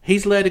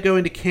 he's allowed to go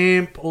into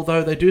camp,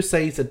 although they do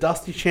say he's a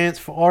dusty chance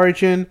for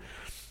Origin.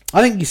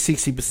 I think he's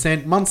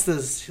 60%.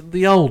 Munster's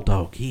the old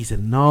dog. He's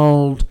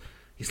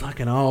like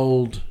an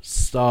old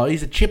star.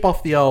 He's a chip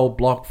off the old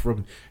block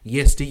from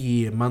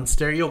yesteryear,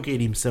 Munster. He'll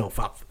get himself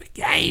up for the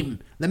game.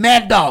 The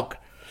mad dog.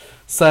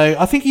 So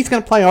I think he's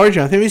going to play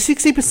Origin. I think he's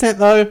 60%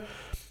 though.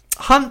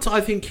 Hunt,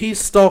 I think his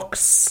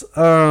stocks...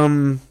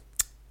 well,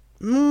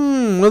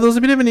 there was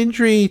a bit of an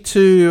injury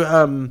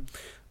to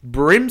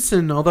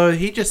Brimson, although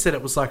he just said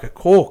it was like a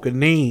cork, a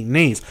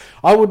knees.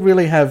 I would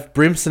really have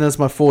Brimson as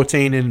my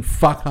 14 and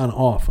fuck Hunt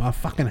off. I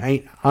fucking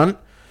hate Hunt.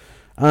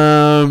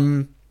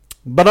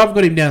 But I've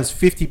got him down as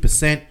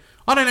 50%.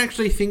 I don't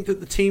actually think that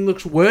the team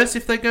looks worse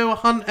if they go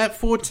Hunt at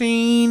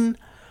 14.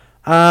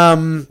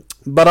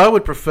 But I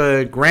would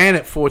prefer Grant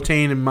at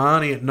 14 and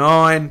Marnie at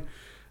 9.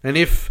 And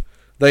if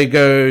they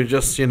go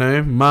just,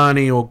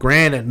 Marnie or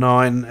Grant at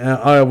 9,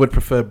 I would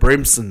prefer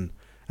Brimson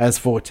as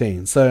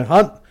 14. So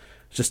Hunt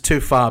is just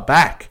too far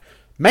back.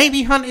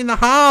 Maybe Hunt in the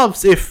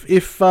halves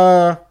if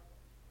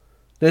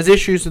there's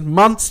issues with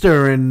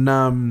Munster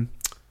and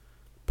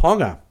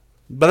Ponga.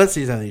 But that's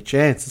his only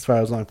chance as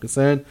far as I'm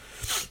concerned.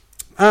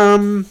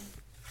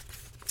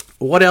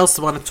 What else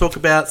do I want to talk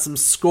about? Some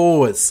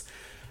scores.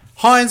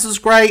 Hines was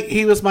great.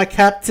 He was my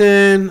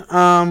captain.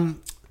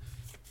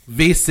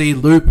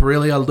 VC loop,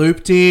 really. I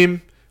looped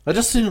him. I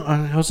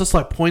was just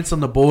like points on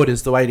the board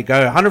is the way to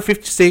go.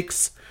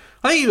 156.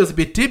 I think he was a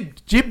bit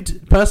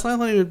jibbed personally. I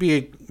thought it would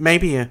be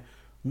maybe a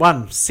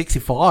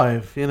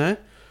 165, you know.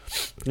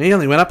 He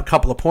only went up a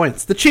couple of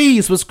points. The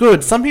cheese was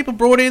good. Some people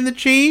brought in the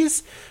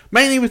cheese,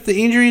 mainly with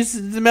the injuries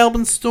to the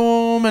Melbourne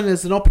Storm, and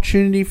there's an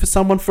opportunity for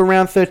someone for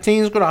round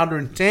 13. He's got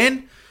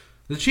 110.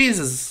 The cheese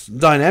is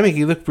dynamic.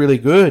 He looked really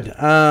good.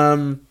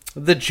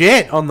 The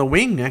Jet on the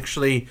wing,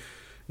 actually,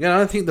 you know,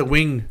 I think the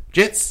wing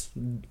Jets,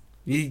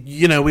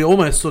 you know, we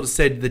almost sort of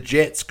said the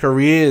Jets'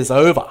 career is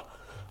over.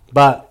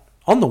 But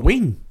on the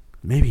wing,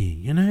 maybe,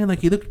 you know,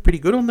 like he looked pretty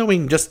good on the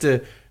wing just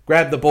to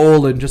grab the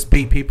ball and just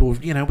beat people,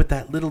 you know, with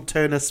that little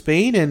turn of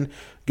speed and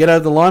get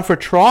over the line for a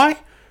try.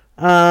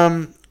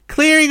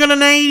 Cleary got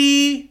an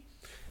 80.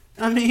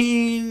 I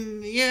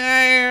mean,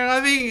 yeah,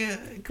 I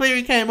think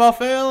Cleary came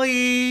off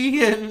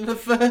early in the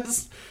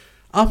first.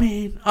 I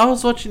mean, I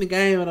was watching the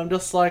game and I'm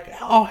just like,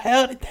 oh,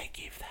 how did they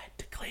give that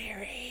to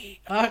Cleary?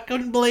 I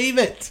couldn't believe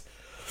it.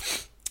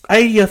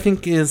 80, I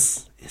think,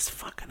 is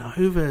fucking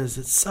over.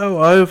 It's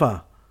so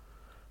over.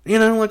 You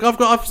know, like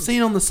I've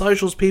seen on the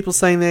socials people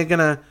saying they're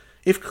gonna,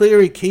 if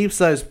Cleary keeps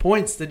those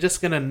points, they're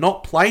just gonna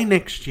not play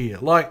next year.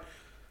 Like,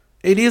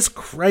 it is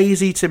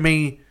crazy to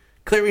me.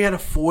 Cleary had a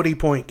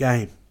 40-point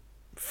game,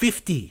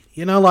 50.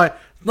 You know, like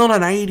not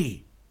an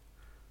 80.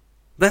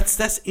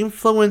 That's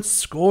influence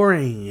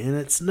scoring, and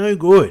it's no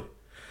good.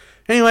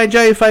 Anyway,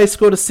 JFA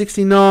scored a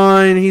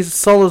 69. He's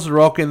solid as a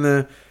rock in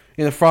the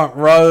front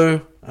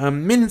row.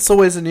 Minutes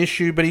always an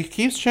issue, but he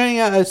keeps churning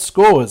out those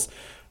scores.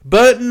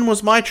 Burton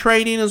was my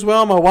trade in as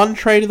well, my one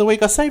trade of the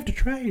week. I saved a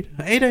trade.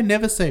 Ado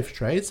never saves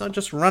trades. I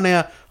just run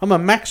out. I'm a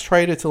max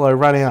trader till I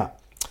run out.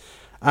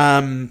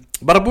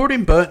 But I brought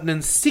in Burton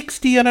in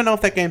 60. I don't know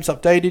if that game's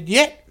updated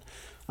yet.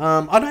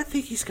 I don't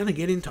think he's going to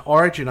get into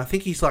Origin. I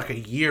think he's like a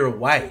year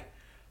away.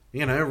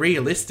 You know,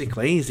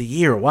 realistically, he's a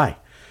year away.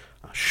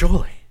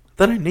 Surely.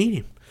 They don't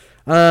need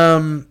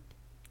him.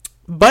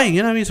 But,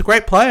 you know, he's a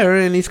great player,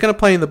 and he's going to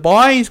play in the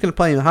bye. He's going to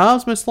play in the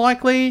halves, most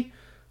likely.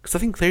 Because I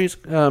think there's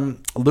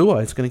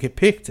Luai is going to get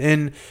picked.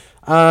 And,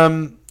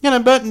 you know,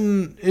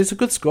 Burton is a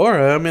good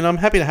scorer. I mean, I'm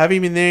happy to have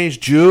him in there. He's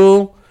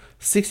dual,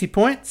 60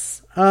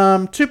 points.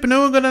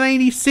 Tupanua got an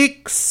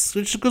 86,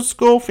 which is a good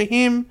score for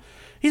him.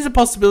 He's a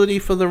possibility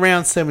for the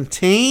round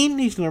 17.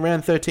 He's a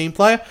round 13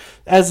 player,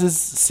 as is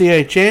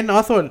CHN.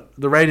 I thought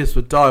the Raiders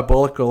were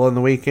diabolical on the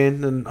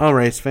weekend, and I'm a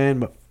Raiders fan,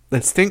 but they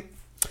stink.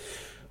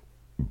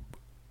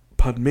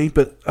 Pardon me,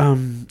 but you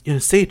know,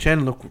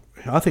 CHN, look,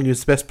 I think he was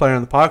the best player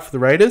on the park for the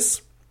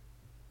Raiders.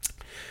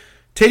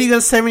 Teddy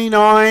got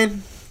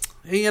 79.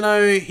 You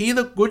know, he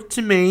looked good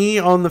to me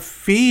on the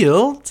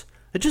field.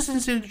 It just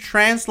didn't seem to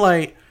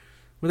translate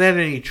without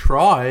any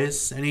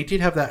tries, and he did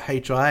have that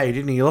HIA,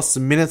 didn't he? He lost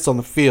some minutes on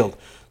the field.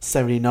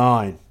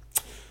 79.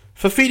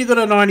 Fafita got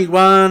a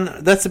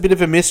 91. That's a bit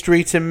of a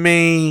mystery to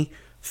me.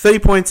 3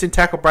 points in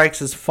tackle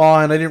breaks is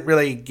fine. I didn't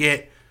really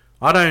get...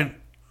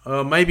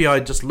 maybe I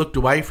just looked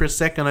away for a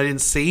second. I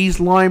didn't see his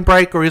line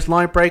break or his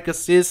line break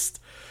assist.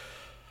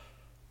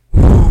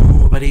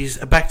 But he's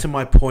back to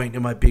my point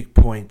and my big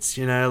points.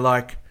 You know,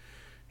 like,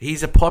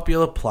 he's a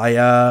popular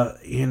player,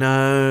 you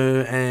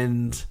know,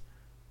 and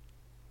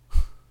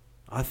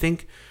I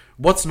think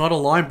what's not a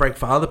line break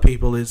for other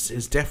people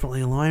is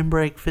definitely a line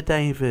break for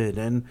David.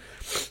 And,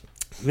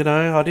 you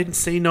know, I didn't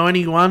see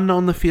 91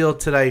 on the field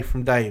today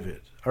from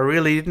David. I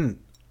really didn't.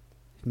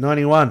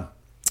 91.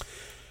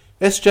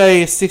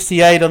 SJ is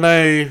 68. I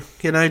know,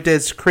 you know,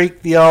 Des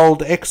Creek, the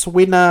old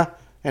ex-winner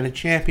and a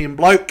champion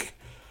bloke,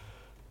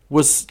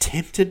 was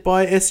tempted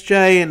by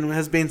SJ and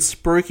has been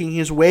spruiking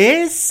his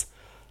wares.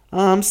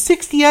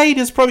 68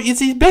 is probably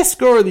his best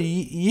score of the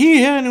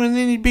year, and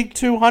within the big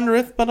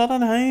 200th, but I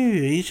don't know.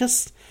 He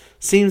just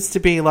seems to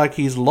be like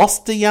he's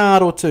lost a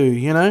yard or two,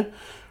 you know.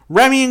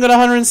 Ramian got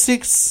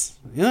 106.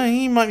 You know,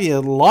 he might be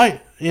a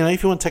light, you know,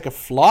 if you want to take a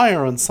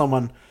flyer on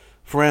someone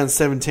for round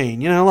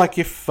 17. You know, like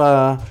if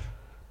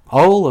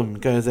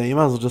Olam goes there, you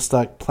might as well just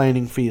start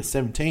planning for your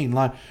 17.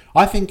 Like,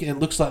 I think it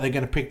looks like they're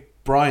going to pick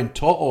Brian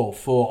To'o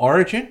for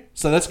Origin,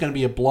 so that's going to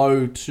be a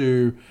blow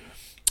to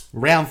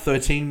round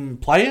 13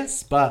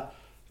 players. But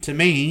to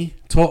me,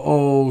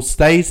 To'o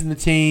stays in the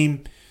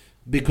team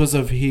because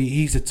of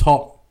he's a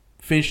top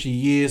finish the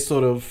year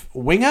sort of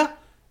winger,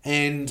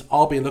 and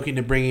I'll be looking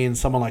to bring in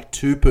someone like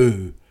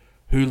Tupu,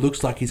 who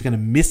looks like he's going to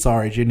miss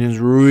Origin and has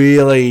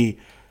really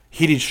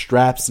hit his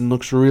straps and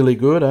looks really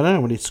good. I don't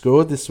know what he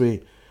scored this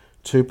week.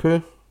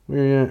 Tupu,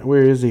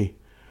 where is he?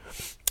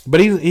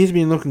 But he's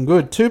been looking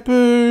good.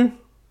 Tupu,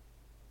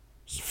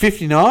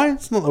 59.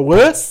 It's not the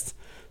worst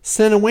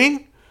centre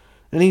wing.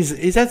 And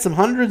he's had some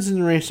hundreds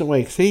in recent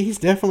weeks. He's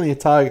definitely a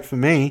target for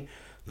me.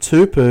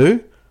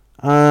 Tupu.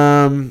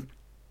 And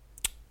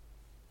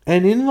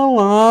in the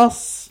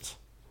last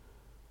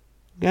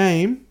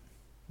game,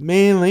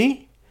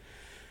 Manly,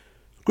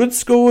 good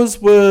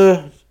scores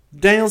were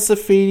Daniel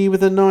Safidi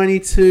with a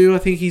 92. I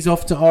think he's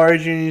off to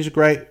Origin. He's a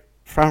great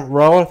front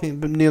rower. I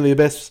think nearly the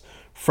best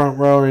front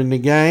rower in the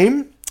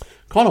game.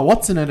 Connor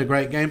Watson had a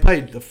great game.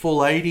 Played the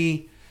full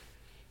 80.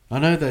 I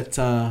know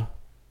that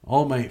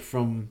old mate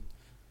from,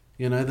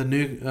 you know,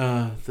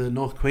 the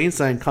North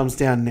Queensland comes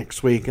down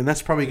next week, and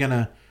that's probably going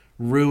to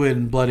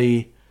ruin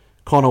bloody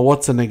Connor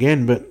Watson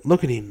again, but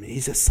look at him.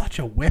 He's just such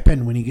a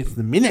weapon when he gets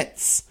the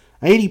minutes.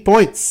 80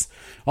 points.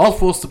 I was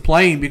forced to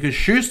play him because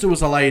Schuster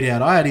was a laid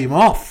out. I had him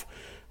off.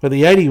 But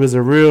the 80 was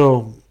a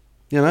real,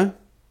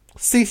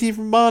 60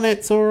 from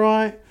Barnett's all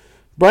right.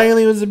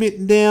 Brayley was a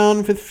bit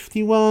down for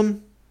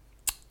 51.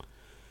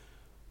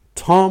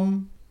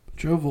 Tom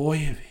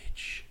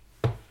Trbojevic.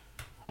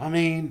 I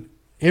mean,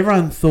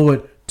 everyone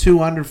thought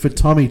 200 for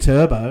Tommy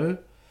Turbo.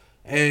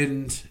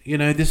 And,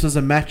 this was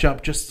a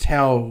matchup just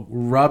how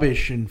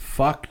rubbish and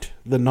fucked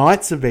the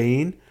Knights have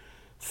been.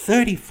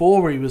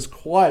 34 where he was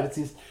quiet.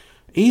 It's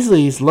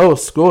easily his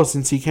lowest score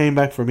since he came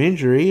back from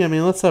injury. I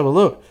mean, let's have a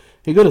look.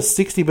 He got a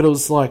 60, but it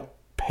was like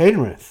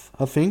Penrith,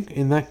 I think,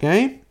 in that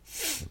game.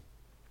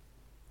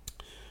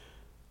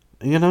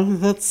 He got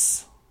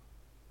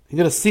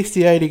a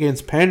 68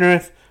 against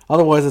Penrith.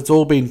 Otherwise, it's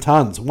all been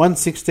tons.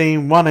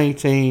 116,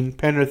 118,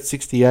 Penrith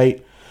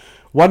 68,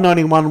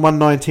 191,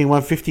 119,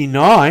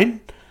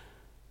 159,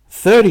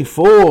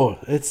 34.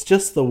 It's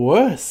just the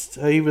worst.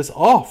 He was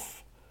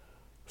off.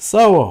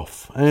 So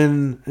off.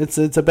 And it's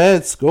a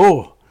bad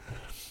score.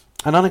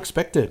 And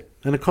unexpected.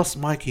 And it cost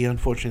Mikey,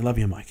 unfortunately. Love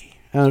you, Mikey.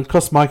 It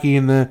cost Mikey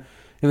in the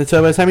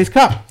Turbo Sammy's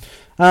Cup.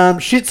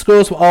 Shit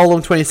scores for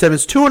Olam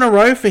 27s. 2 in a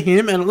row for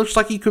him, and it looks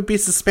like he could be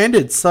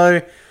suspended.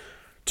 So,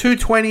 2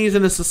 20s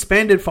and a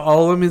suspended for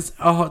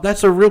Olam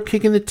that's a real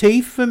kick in the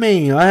teeth for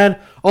me. I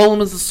had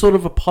Olam as a sort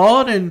of a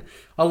pod, and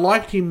I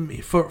liked him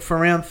for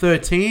round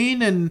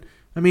 13. And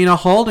I mean, I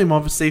hold him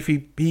obviously if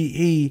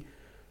he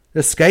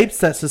escapes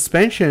that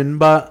suspension.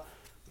 But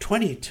 2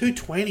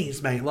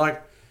 20s, mate.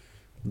 Like,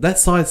 that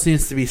side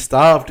seems to be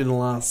starved in the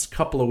last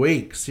couple of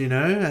weeks,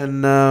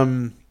 and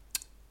the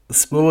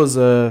scores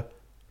are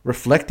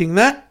reflecting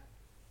that.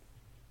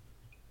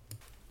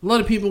 A lot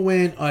of people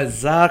went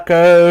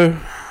Isako.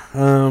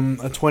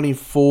 A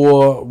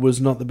 24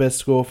 was not the best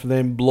score for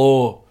them.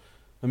 Bloor.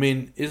 I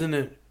mean, isn't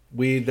it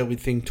weird that we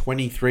think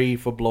 23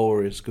 for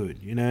Bloor is good,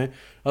 I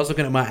was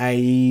looking at my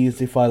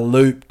AEs if I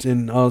looped,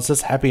 and I was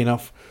just happy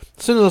enough.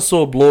 As soon as I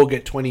saw Bloor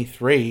get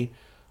 23,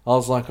 I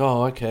was like,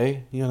 oh,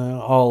 okay,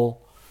 I'll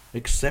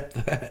accept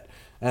that,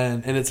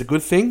 and it's a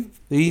good thing.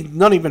 He's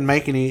not even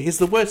making it. He's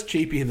the worst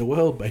cheapie in the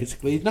world,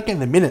 basically. He's not getting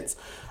the minutes.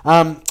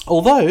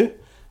 Although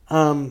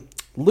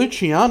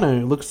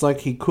Luciano looks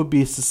like he could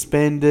be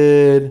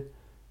suspended,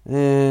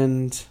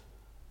 and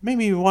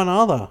maybe one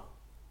other.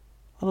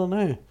 I don't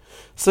know.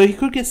 So he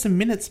could get some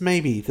minutes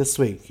maybe this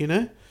week.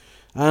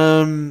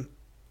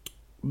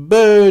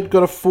 Bird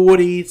got a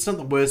 40. It's not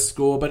the worst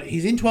score, but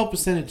he's in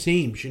 12% of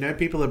teams.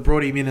 People have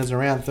brought him in as a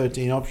round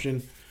 13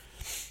 option.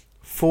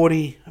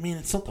 40. I mean,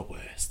 it's not the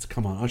worst.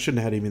 Come on, I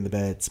shouldn't have had him in the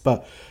beds.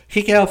 But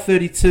Kickout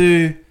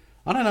 32.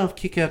 I don't know if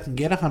Kickout can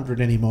get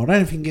 100 anymore. I don't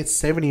know if he can get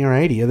 70 or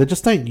 80. They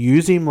just don't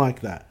use him like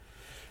that.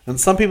 And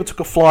some people took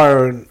a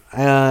flyer on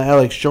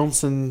Alex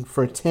Johnson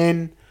for a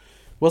 10.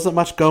 Wasn't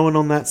much going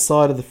on that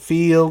side of the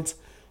field.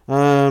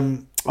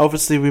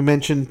 Obviously, we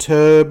mentioned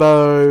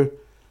Turbo.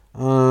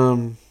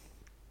 Over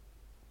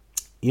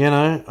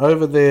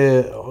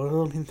there,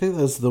 I think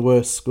those are the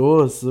worst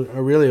scores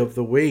really of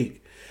the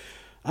week.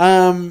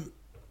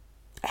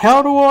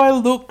 How do I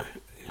look?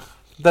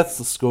 That's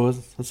the scores.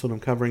 That's what I'm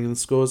covering in the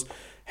scores.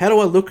 How do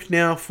I look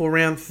now for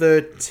round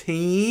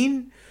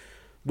 13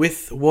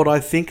 with what I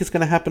think is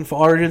going to happen for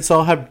Origin? So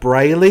I'll have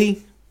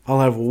Brayley. I'll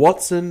have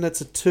Watson.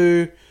 That's a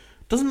 2.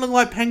 Doesn't look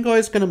like Pangai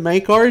is going to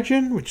make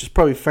Origin, which is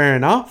probably fair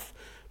enough.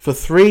 For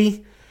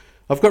 3,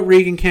 I've got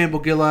Regan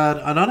Campbell-Gillard,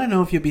 and I don't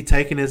know if he'll be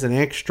taken as an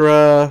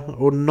extra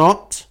or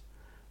not.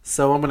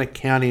 So I'm going to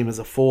count him as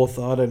a 4th.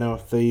 I don't know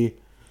if the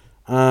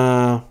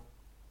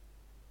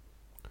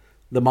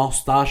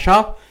Moustache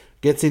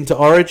gets into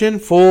Origin.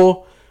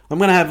 4, I'm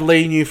going to have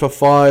Lee New for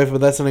 5, but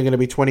that's only going to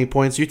be 20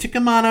 points.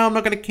 Utikamano, I'm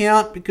not going to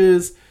count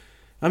because,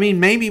 I mean,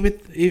 maybe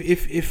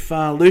if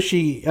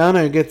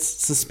Luciano gets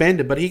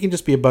suspended, but he can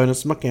just be a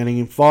bonus. I'm not counting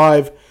him.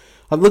 5.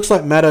 It looks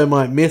like Maddo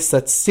might miss.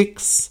 That's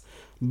 6.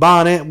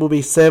 Barnett will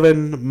be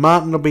 7.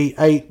 Martin will be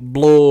 8.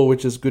 Bloor,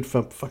 which is good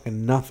for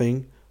fucking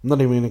nothing. I'm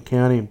not even going to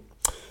count him.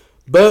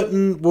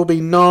 Burton will be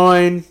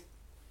 9.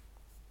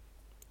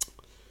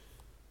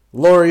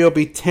 Laurie will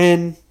be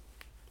 10.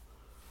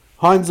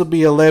 Hines will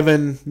be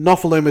 11.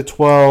 Nofaluma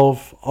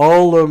 12.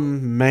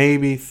 Olam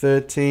maybe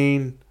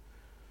 13.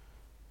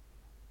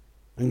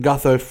 And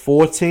Gutho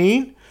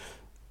 14.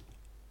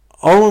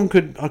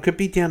 Olam I could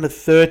be down to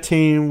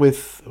 13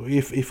 with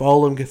if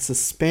Olam gets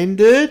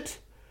suspended.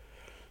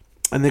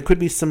 And there could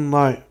be some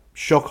like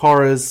shock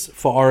horrors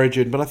for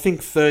Origin. But I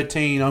think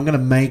 13, I'm going to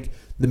make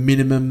the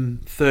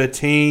minimum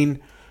 13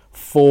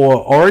 for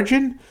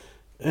Origin.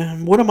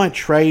 What are my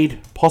trade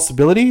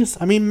possibilities?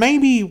 I mean,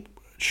 maybe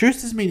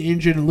Schuster's been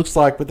injured and looks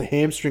like with the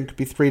hamstring could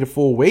be 3 to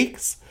 4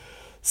 weeks.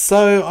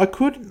 So I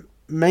could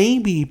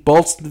maybe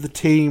bolster the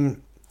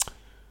team,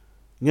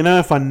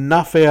 if I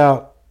nuff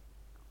out,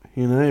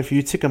 if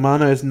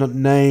Utikamano is not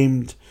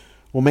named,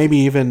 or maybe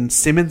even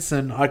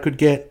Simonson, I could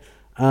get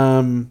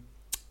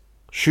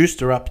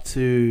Schuster up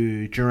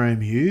to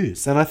Jerome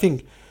Hughes. And I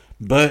think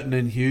Burton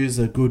and Hughes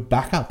are good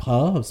backup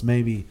halves,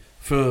 maybe,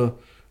 for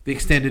the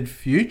extended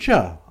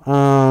future.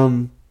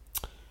 So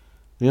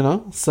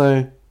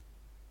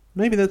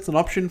maybe that's an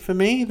option for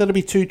me. That'll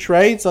be 2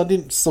 trades. I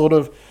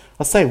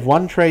saved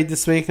 1 trade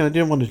this week and I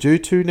didn't want to do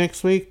 2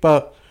 next week,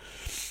 but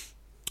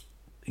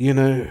who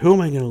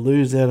am I going to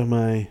lose out of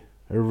my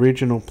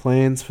original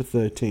plans for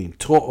 13?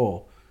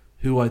 To'o,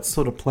 who I'd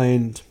sort of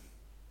planned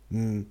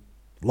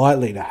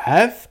lightly to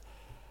have.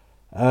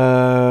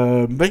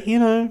 But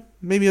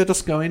maybe I'll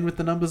just go in with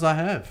the numbers I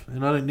have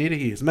and I don't need to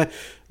use.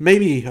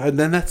 Maybe, and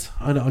then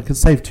I can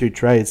save 2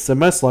 trades. So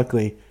most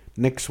likely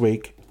next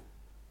week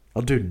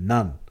I'll do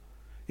none.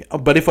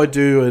 But if I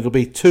do, it'll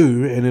be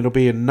 2 and it'll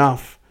be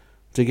enough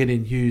to get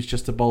in Hughes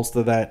just to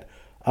bolster that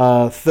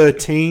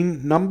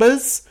 13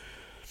 numbers.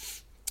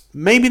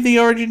 Maybe the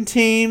Origin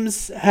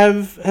teams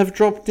have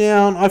dropped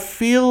down. I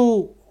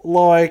feel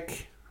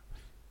like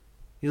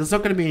there's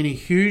not going to be any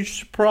huge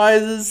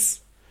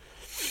surprises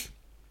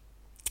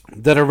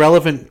that are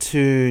relevant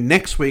to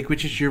next week,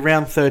 which is your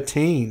round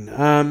 13.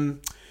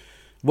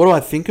 What do I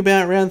think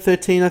about round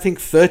 13? I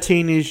think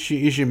 13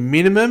 is your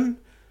minimum.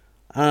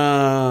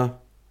 And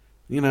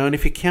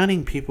if you're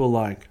counting people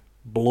like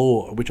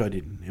Blore, which I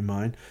didn't in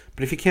mine,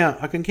 but if you count,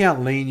 I can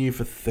count Lean you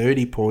for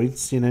 30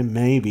 points,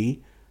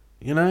 maybe,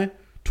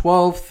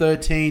 12,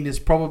 13 is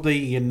probably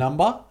your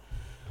number.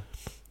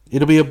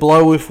 It'll be a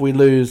blow if we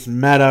lose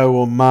Maddo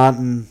or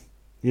Martin.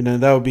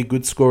 They would be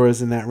good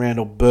scorers in that round,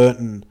 or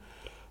Burton.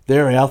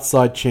 They're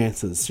outside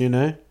chances,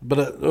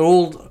 But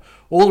all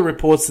the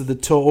reports that the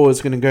To'o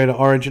is going to go to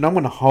Origin. I'm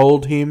going to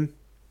hold him.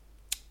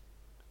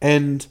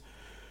 And,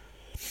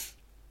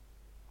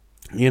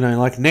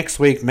 like next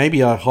week,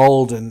 maybe I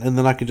hold and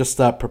then I could just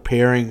start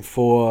preparing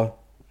for,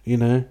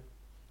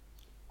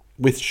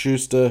 with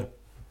Schuster,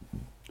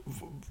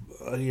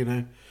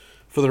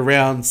 for the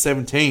round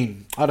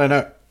 17. I don't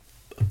know.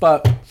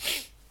 But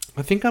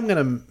I think I'm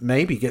going to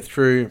maybe get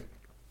through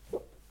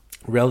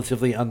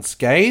relatively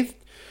unscathed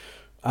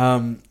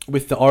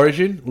with the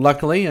Origin.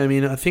 Luckily,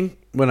 I think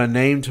when I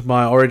named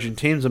my Origin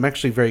teams, I'm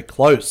actually very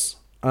close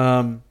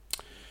to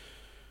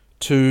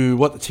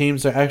what the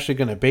teams are actually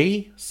going to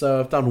be. So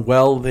I've done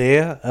well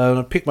there.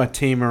 I picked my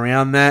team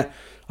around that.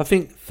 I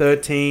think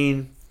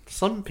 13...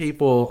 Some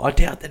people, I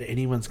doubt that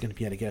anyone's going to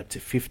be able to get up to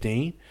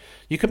 15.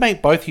 You could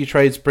make both your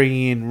trades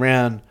bringing in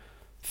round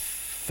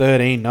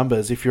 13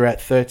 numbers if you're at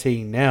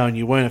 13 now and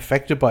you weren't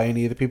affected by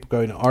any of the people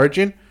going to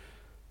Origin,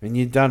 and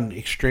you've done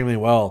extremely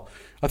well.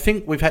 I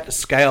think we've had to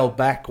scale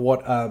back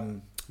what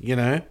the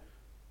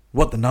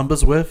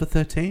numbers were for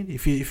 13,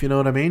 if you know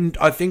what I mean.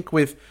 I think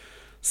with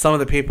some of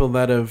the people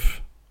that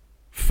have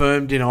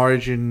firmed in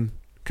Origin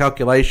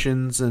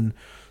calculations and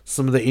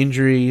some of the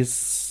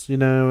injuries,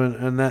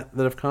 and that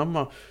have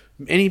come.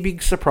 Any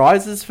big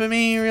surprises for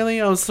me,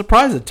 really? I was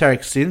surprised that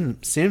Tarek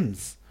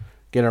Sims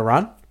get a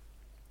run.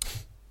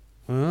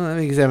 I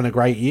think he's having a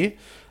great year.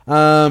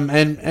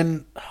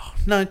 No,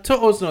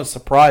 To'o's not a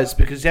surprise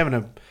because he's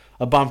having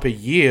a bumper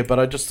year, but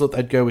I just thought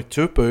they'd go with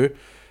Tupu.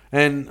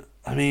 And,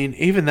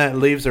 even that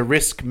leaves a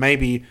risk,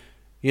 maybe,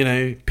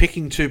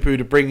 picking Tupu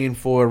to bring in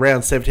for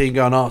round 17,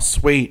 going, oh,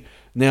 sweet,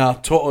 now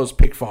To'o's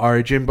picked for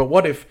Origin, but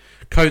what if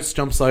Coates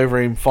jumps over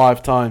him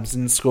 5 times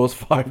and scores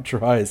 5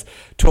 tries?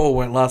 To'o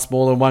won't last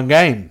more than 1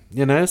 game,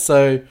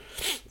 so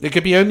it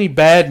could be only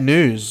bad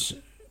news,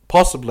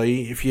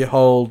 possibly, if you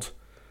hold,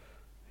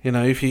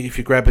 if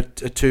you grab a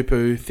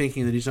Tupu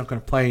thinking that he's not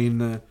going to play in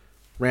the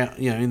round,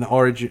 in the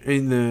Origin,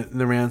 in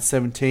the round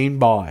 17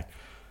 bye.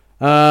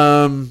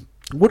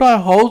 Would I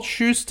hold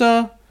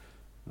Schuster?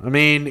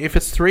 If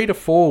it's 3 to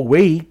 4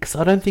 weeks,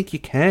 I don't think you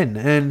can,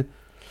 and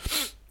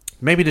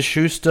maybe to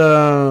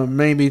Schuster,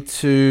 maybe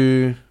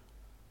to...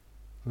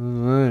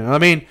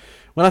 when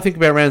I think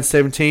about round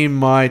 17,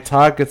 my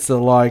targets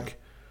are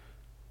like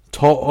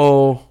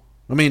Tohu.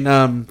 I'm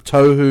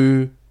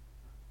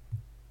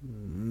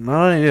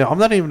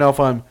not even know if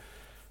I'm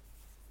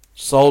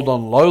sold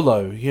on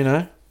Lolo,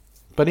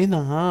 But in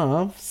the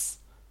halves,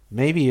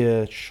 maybe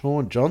a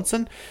Sean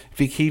Johnson, if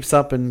he keeps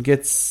up and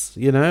gets,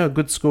 a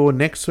good score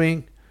next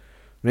week.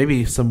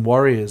 Maybe some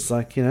Warriors,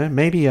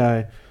 maybe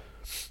I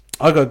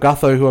got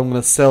Gutho, who I'm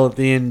going to sell at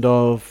the end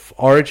of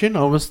Origin.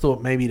 I almost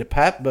thought maybe to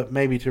Pat, but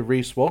maybe to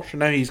Reece Walsh. I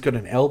know he's got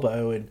an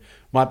elbow and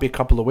might be a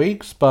couple of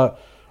weeks, but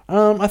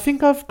I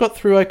think I've got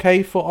through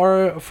okay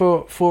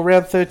for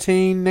round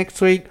 13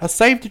 next week. I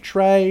saved a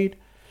trade,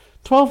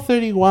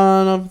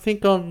 12:31. I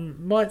think I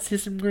might see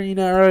some green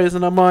arrows,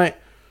 and I might,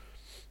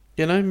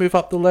 move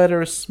up the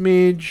ladder a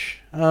smidge.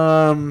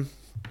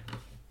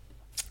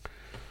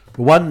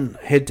 One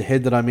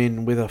head-to-head that I'm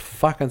in with a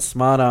fucking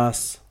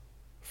smartass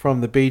from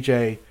the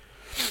BJ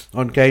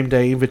on Game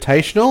Day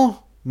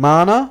Invitational,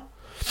 Mana,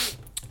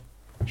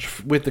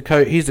 with the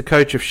coach. He's the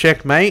coach of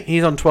Checkmate.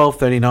 He's on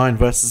 12:39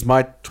 versus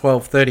my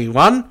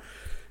 12:31,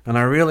 and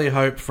I really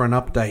hope for an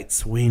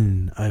updates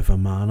win over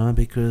Mana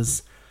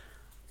because,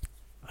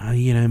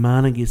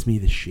 Mana gives me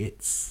the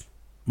shits.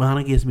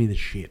 Mana gives me the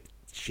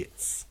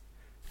shits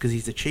because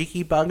he's a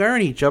cheeky bugger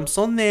and he jumps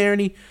on there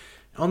and he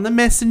on the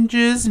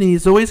messengers and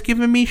he's always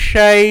giving me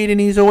shade and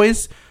he's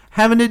always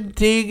having a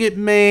dig at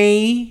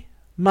me,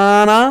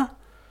 Mana.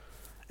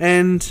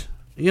 And,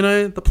 you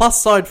know, the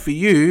plus side for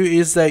you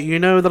is that you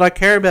know that I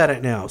care about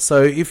it now.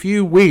 So if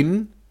you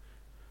win,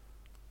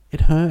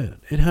 it hurt.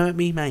 It hurt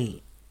me,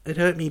 mate. It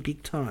hurt me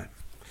big time.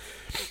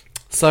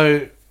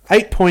 So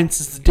 8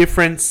 points is the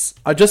difference.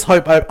 I just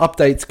hope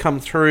updates come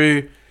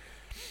through.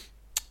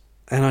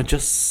 And I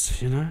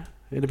just, you know,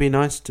 it'd be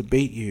nice to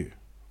beat you.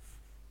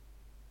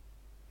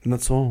 And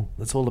that's all.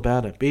 That's all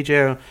about it.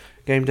 BJO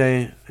Game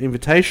Day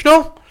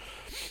Invitational.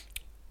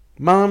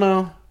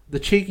 Mana, the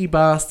cheeky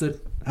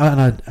bastard. I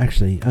know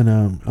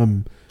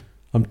I'm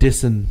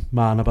dissing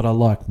Mana, but I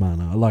like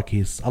Mana. I like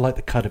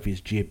the cut of his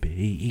jib.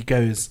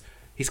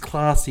 He's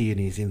classy in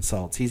his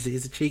insults.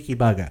 He's a cheeky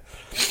bugger.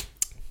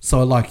 So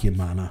I like you,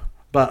 Mana.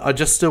 But I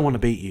just still want to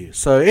beat you.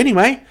 So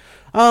anyway,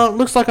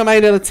 looks like I'm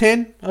 8 out of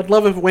 10. I'd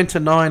love if it went to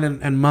 9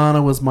 and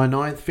Mana was my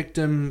 9th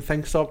victim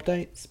thanks to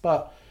updates.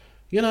 But,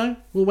 you know,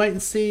 we'll wait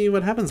and see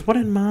what happens. What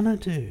did Mana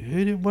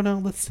do?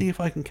 Let's see if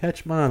I can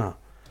catch Mana.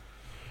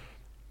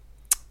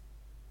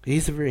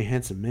 He's a very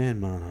handsome man,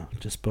 Mana,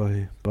 just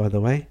by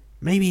the way.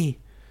 Maybe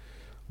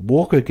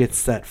Walker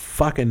gets that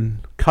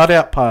fucking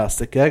cutout pass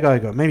that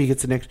Gagai got. Maybe he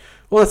gets the next...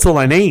 Well, that's all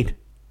I need.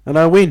 And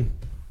I win.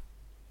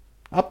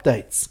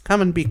 Updates.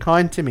 Come and be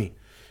kind to me.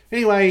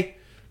 Anyway,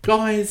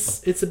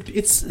 guys, it's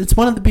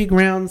one of the big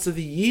rounds of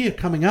the year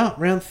coming up.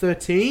 Round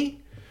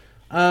 13.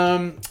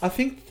 I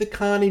think the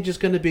carnage is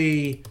going to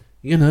be,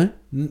 you know,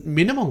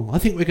 minimal. I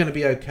think we're going to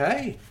be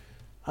okay.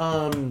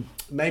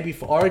 Maybe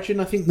for Origin,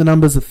 I think the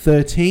numbers are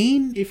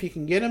 13, if you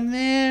can get him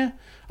there.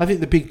 I think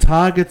the big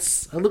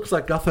targets, it looks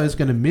like Gutho's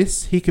going to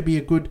miss. He could be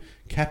a good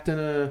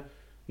captain,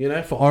 you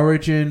know, for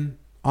Origin.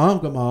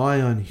 I've got my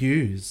eye on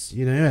Hughes,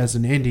 you know, as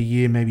an end of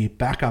year, maybe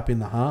backup in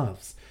the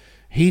halves.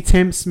 He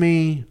tempts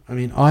me. I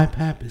mean,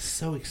 IPAP is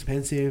so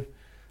expensive.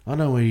 I don't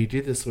know what he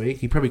did this week.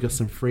 He probably got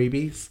some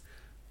freebies.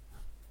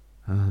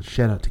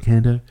 Shout out to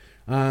Kando.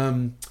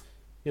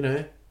 You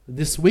know,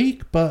 this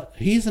week, but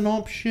he's an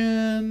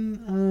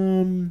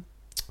option.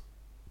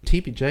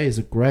 TPJ is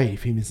a great,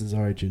 if he misses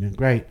Origin, a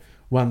great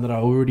one that I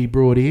already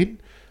brought in.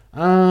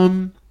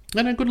 And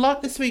good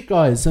luck this week,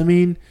 guys. I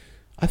mean,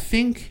 I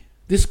think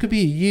this could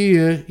be a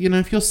year, you know,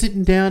 if you're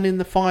sitting down in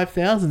the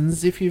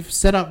 5,000s, if you've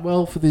set up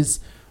well for this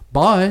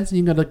buys, and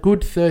you've got a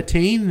good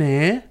 13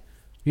 there,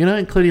 you know,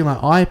 including like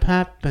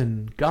IPAP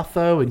and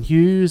Gutho and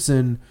Hughes,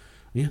 and,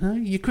 you know,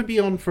 you could be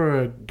on for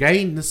a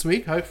gain this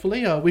week,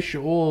 hopefully. I wish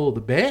you all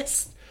the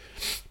best.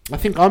 I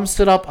think I'm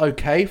set up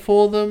okay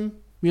for them,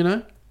 you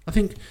know. I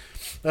think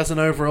as an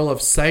overall,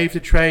 I've saved a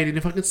trade, and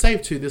if I can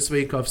save 2 this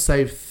week, I've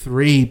saved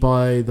 3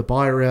 by the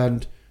buy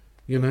round,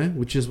 you know,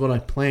 which is what I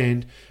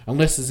planned,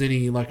 unless there's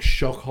any like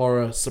shock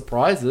horror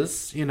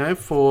surprises, you know,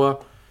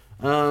 for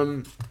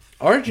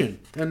Origin,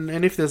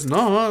 and if there's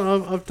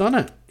not, I've done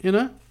it, you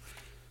know.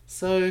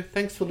 So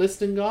thanks for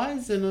listening,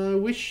 guys, and I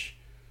wish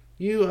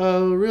you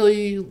a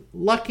really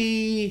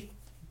lucky,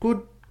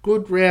 good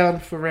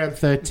round for round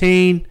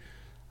 13,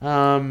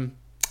 and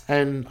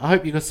I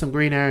hope you got some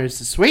green arrows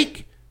this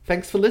week.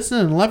 Thanks for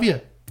listening. Love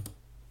you.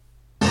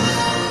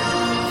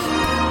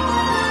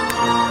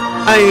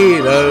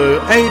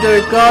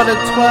 Ado got a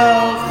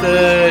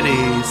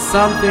 12:30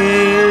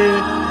 something.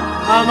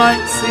 I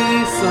might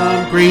see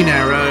some green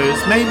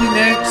arrows. Maybe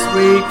next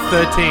week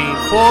 13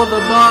 for the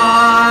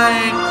buy.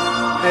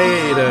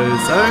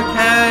 Ado's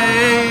okay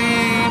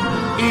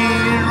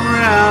in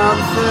round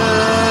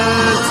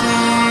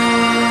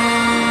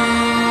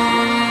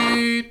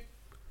 13.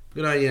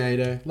 Good night,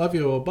 Ado. Love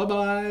you all. Bye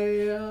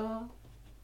bye.